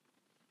much.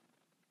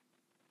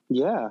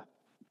 Yeah,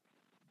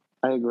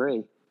 I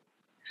agree.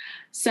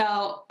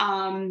 So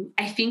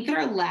I think that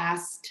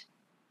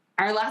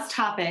our last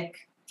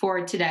topic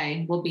for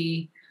today will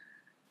be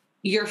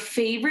your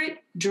favorite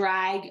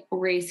drag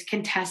race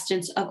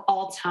contestants of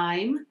all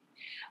time.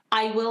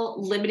 I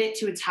will limit it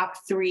to a top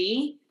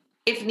 3.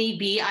 If need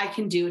be, I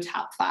can do a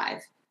top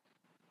 5.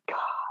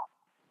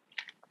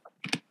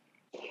 God.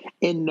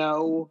 In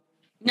no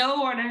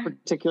order.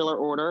 Particular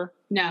order?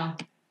 No.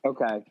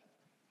 Okay.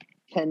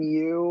 Can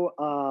you,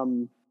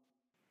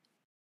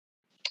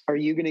 are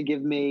you going to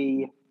give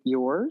me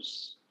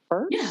yours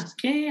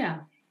first?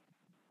 Yeah.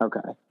 Okay.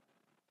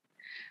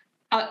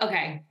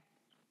 Okay.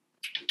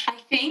 I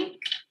think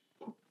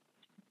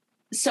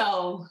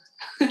so.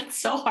 It's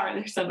so hard.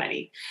 There's so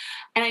many.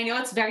 And I know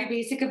it's very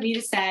basic of me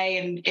to say,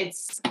 and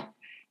it's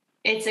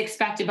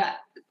expected, but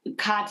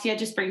Katya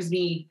just brings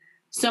me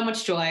so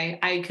much joy.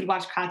 I could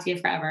watch Katya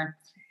forever.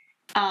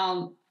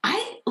 I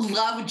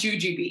love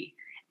Jujubee.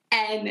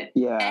 And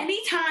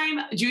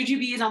anytime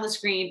Jujubee is on the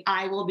screen,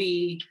 I will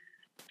be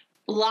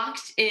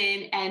locked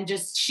in, and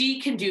just,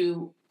 she can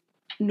do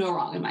no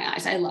wrong in my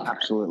eyes. I love her.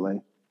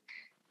 Absolutely.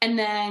 And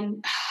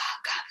then,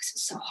 God, this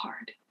is so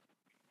hard.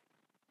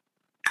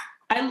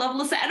 I love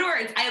Alyssa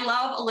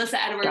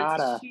Edwards.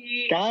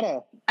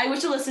 Gotta. I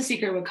wish Alyssa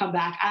Secret would come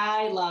back.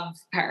 I love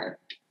her.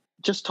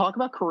 Just talk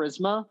about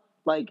charisma.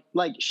 Like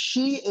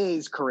she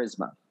is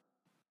charisma.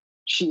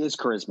 She is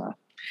charisma.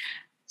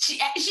 She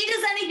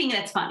does anything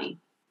that's funny.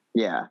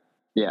 Yeah.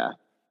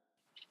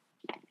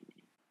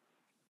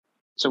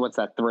 So what's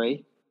that,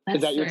 3?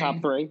 Is that 3. Your top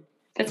 3?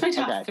 That's my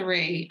top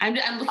 3. I'm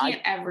looking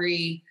at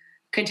every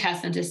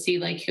contestant to see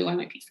like who I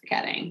might be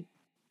forgetting.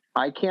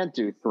 I can't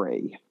do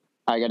 3.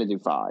 I got to do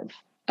 5.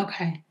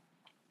 Okay.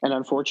 And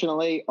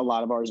unfortunately, a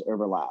lot of ours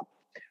overlap.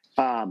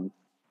 I'm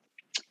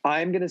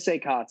going to say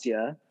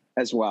Katya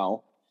as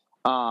well.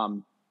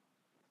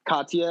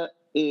 Katya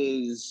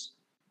is,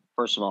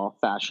 first of all,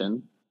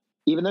 fashion.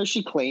 Even though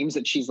she claims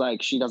that she's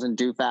like, she doesn't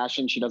do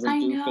fashion, she doesn't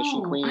do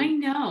fishy queen. I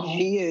know.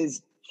 She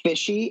is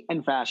fishy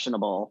and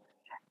fashionable.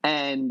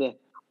 And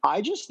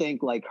I just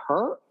think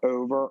her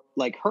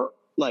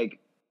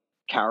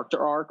character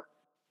arc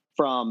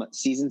from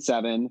season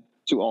 7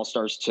 to All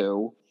Stars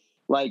 2,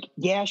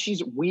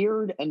 she's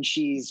weird and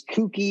she's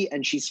kooky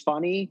and she's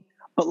funny,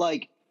 but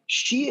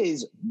she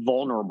is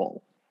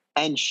vulnerable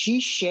and she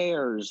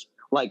shares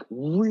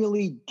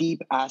really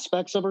deep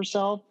aspects of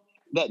herself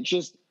that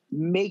just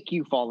make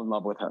you fall in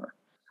love with her.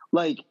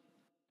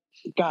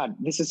 God,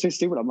 this is so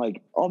stupid. I'm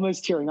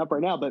almost tearing up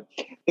right now, but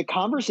the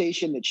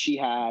conversation that she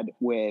had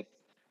with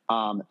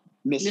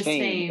Miss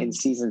Fame in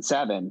season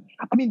 7,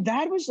 I mean,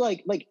 that was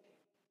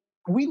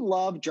we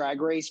love Drag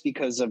Race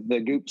because of the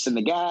goops and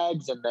the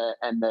gags and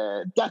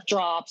the death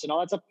drops and all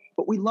that stuff,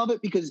 but we love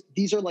it because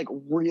these are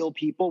real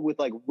people with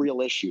real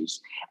issues.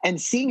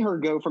 And seeing her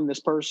go from this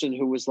person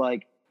who was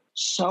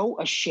so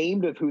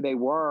ashamed of who they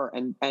were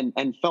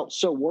and felt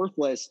so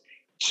worthless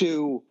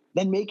to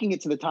then making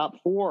it to the top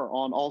 4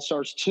 on All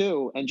Stars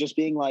 2 and just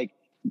being I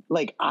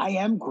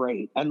am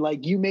great.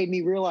 And you made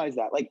me realize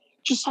that I'm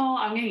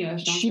gonna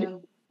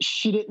go.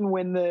 She didn't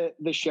win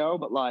the show,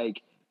 but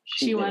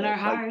she won our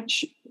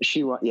hearts.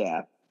 She won.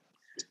 Yeah.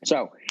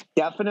 So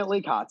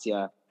definitely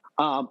Katya.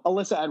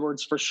 Alyssa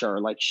Edwards for sure.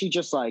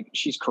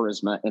 She's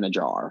charisma in a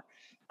jar.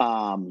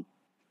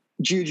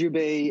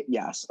 Jujubee.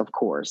 Yes, of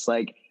course.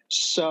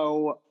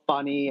 So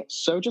funny,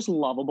 so just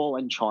lovable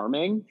and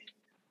charming.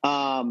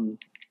 Oh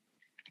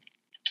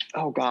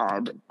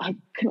God, I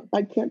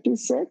can't do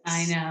 6.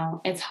 I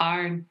know, it's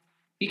hard.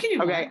 You can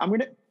do okay. more.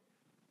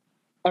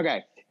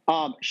 Okay.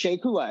 Shea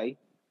Coulee.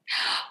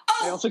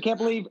 I also can't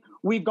believe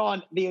we've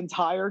gone the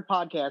entire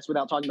podcast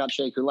without talking about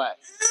Shea Coulee.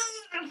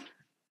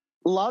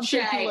 Love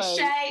Shea Coulee.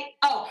 Shea.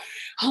 Oh,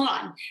 hold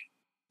on.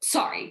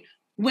 Sorry.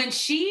 When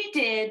she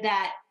did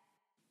that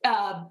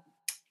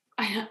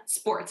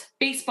sports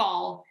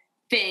baseball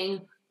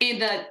thing in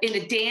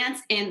the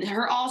dance in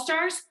her All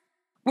Stars,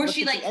 Where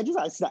she like,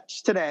 I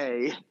snatched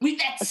today. With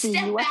that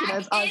step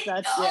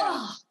back.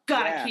 Oh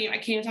God, yeah. I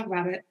can't even talk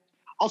about it.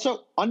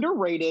 Also,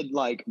 underrated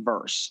like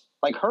verse.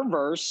 Like her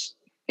verse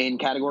in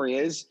Category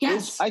is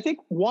I think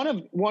one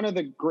of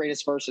the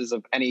greatest verses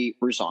of any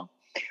Ru song.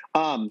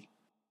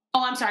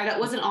 Oh, I'm sorry. That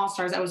wasn't All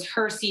Stars. That was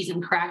her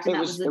season, correct? And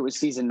it was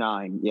season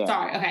 9. Yeah.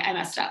 Sorry. Okay, I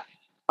messed up.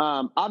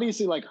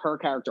 Obviously, like her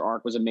character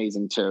arc was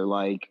amazing too.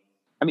 Like,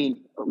 I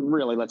mean,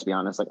 really, let's be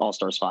honest. Like, All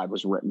Stars 5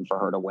 was written for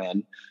her to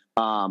win.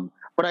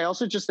 But I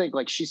also just think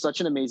like she's such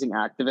an amazing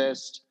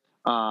activist.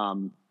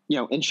 You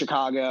know, in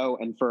Chicago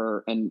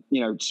and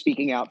you know,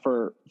 speaking out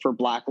for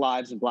Black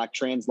lives and Black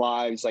trans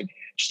lives. Like,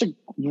 just a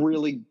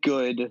really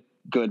good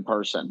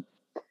person.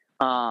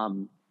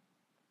 And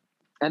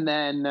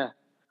then.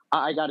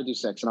 I got to do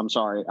 6, and I'm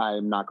sorry.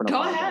 I'm not going to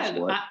apologize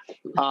for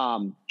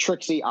it.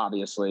 Trixie,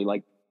 obviously.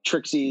 Like,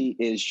 Trixie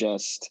is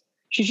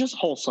she's just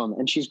wholesome,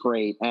 and she's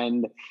great.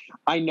 And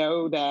I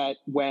know that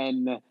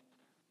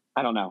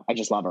I don't know, I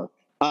just love her.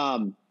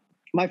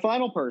 My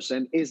final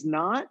person is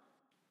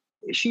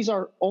she's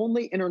our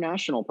only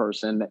international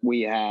person that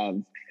we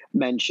have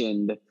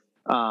mentioned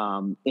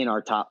in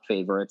our top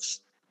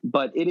favorites,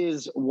 but it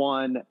is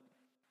one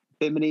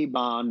Bimini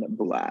Bon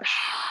Boulash.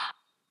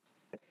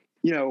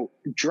 You know,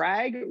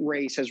 Drag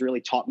Race has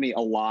really taught me a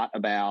lot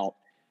about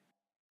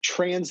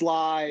trans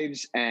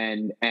lives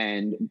and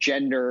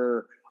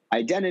gender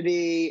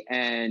identity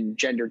and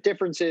gender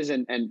differences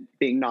and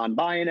being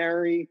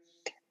non-binary.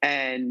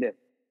 And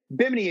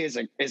Bimini is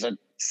a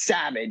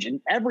savage,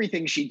 and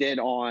everything she did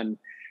on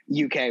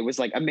UK was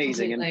like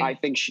amazing. Completely. And I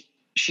think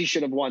she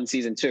should have won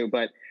season 2,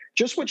 but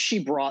just what she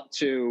brought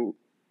to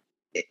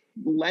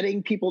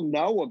letting people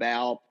know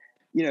about,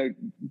 you know,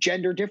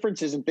 gender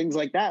differences and things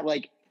like that.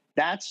 Like,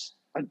 that's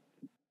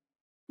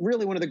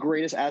really one of the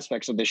greatest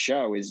aspects of this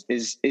show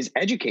is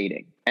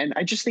educating. And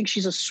I just think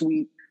she's a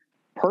sweet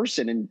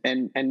person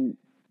and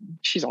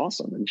she's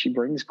awesome, and she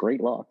brings great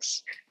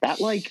looks. That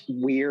like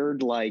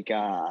weird like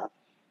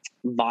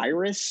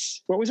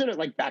virus, what was it,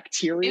 like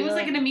bacteria? It was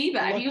like an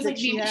amoeba. I think it was like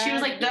she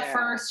was like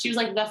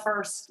the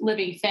first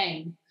living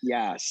thing.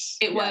 Yes.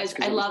 It was.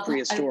 I love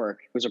prehistoric.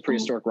 It was a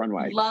prehistoric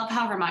runway. Love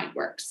how her mind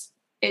works.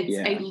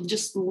 I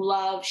just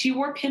love, she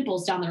wore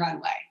pimples down the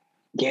runway.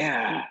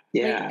 Yeah.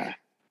 Like,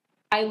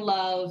 I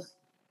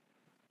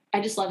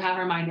just love how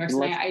her mind works.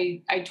 And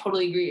I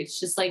totally agree. It's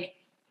just like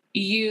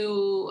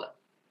you,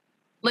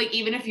 like,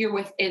 even if you're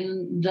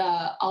within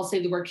I'll say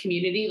the word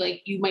community,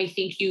 like you might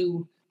think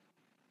you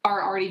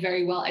are already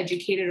very well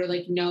educated or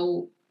like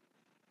know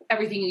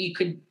everything you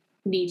could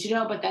need to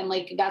know. But then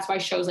like, that's why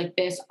shows like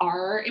this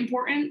are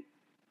important.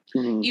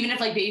 Mm-hmm. Even if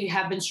like they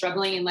have been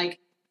struggling in like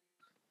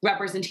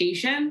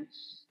representation,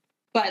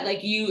 but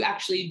like you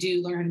actually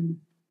do learn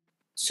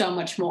so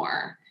much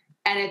more.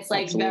 And it's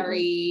like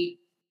very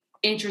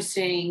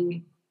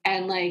interesting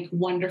and like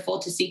wonderful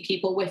to see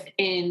people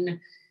within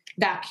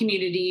that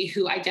community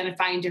who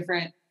identify in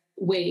different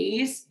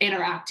ways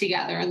interact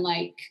together. And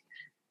like,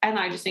 and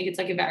I just think it's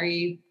like a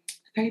very,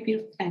 very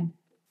beautiful thing.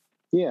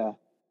 Yeah,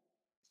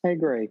 I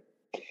agree.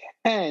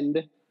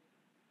 And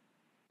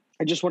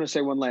I just want to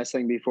say one last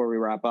thing before we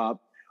wrap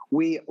up.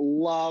 We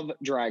love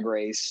Drag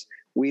Race.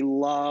 We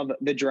love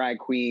the drag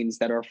queens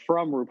that are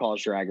from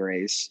RuPaul's Drag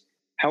Race.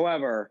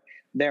 However,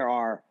 there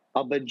are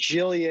a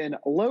bajillion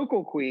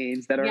local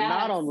queens that are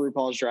not on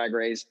RuPaul's Drag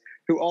Race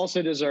who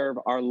also deserve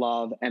our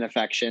love and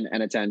affection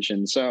and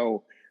attention.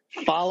 So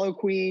follow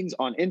queens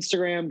on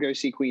Instagram, go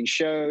see queen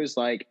shows.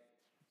 Like,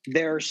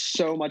 there's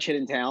so much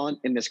hidden talent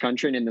in this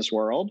country and in this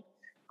world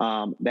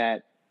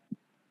that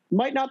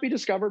might not be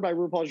discovered by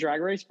RuPaul's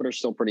Drag Race, but are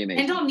still pretty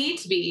amazing. And don't need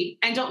to be.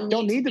 And don't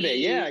need to be.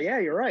 Yeah,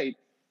 you're right.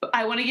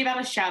 I want to give out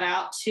a shout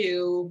out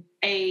to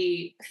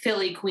a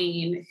Philly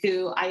queen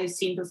who I have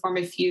seen perform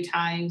a few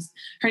times.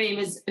 Her name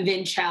is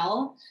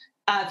Vinchelle.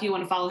 If you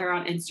want to follow her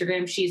on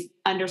Instagram, she's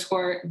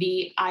 _VINCHELLE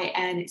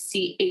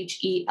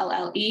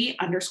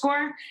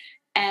 _.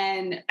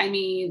 And I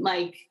mean,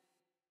 like,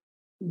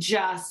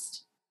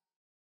 just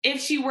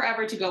if she were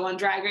ever to go on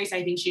Drag Race,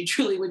 I think she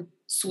truly would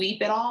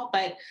sweep it all.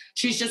 But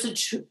she's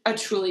just a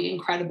truly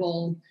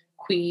incredible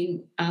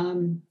queen.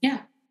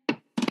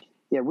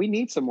 Yeah, we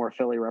need some more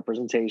Philly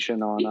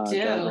representation on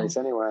Drag Race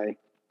anyway.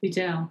 We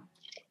do.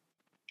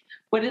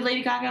 What did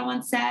Lady Gaga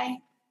once say?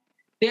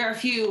 There are a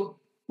few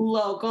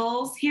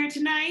locals here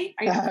tonight.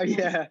 Oh,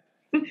 yeah.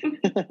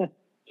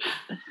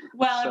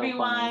 Well, so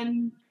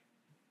everyone.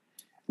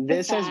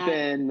 This has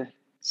been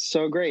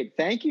so great.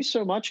 Thank you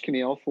so much,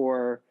 Camille,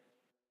 for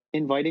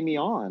inviting me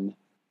on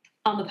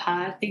the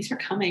pod. Thanks for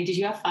coming. Did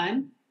you have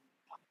fun?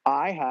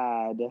 I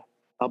had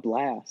a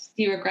blast.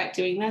 Do you regret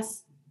doing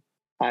this?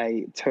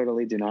 I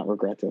totally do not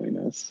regret doing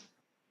this.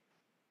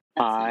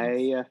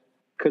 I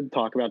could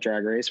talk about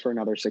Drag Race for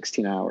another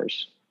 16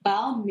 hours.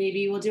 Well,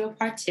 maybe we'll do a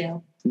part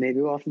 2. Maybe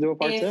we'll have to do a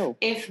part 2.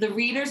 If the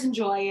readers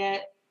enjoy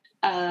it,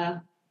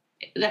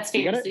 that's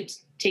famously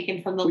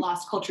taken from the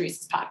Lost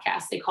Culturistas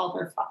podcast. They call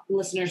their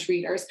listeners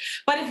readers.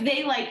 But if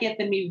they like it,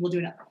 then maybe we'll do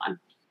another one.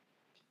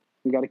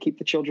 We got to keep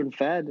the children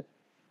fed.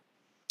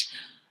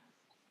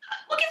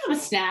 We'll give them a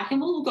snack and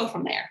we'll go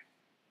from there.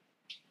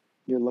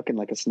 You're looking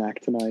like a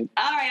snack tonight.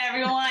 All right,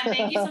 everyone.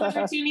 Thank you so much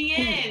for tuning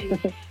in.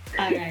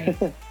 All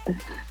right.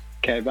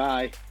 Okay,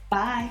 bye.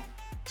 Bye.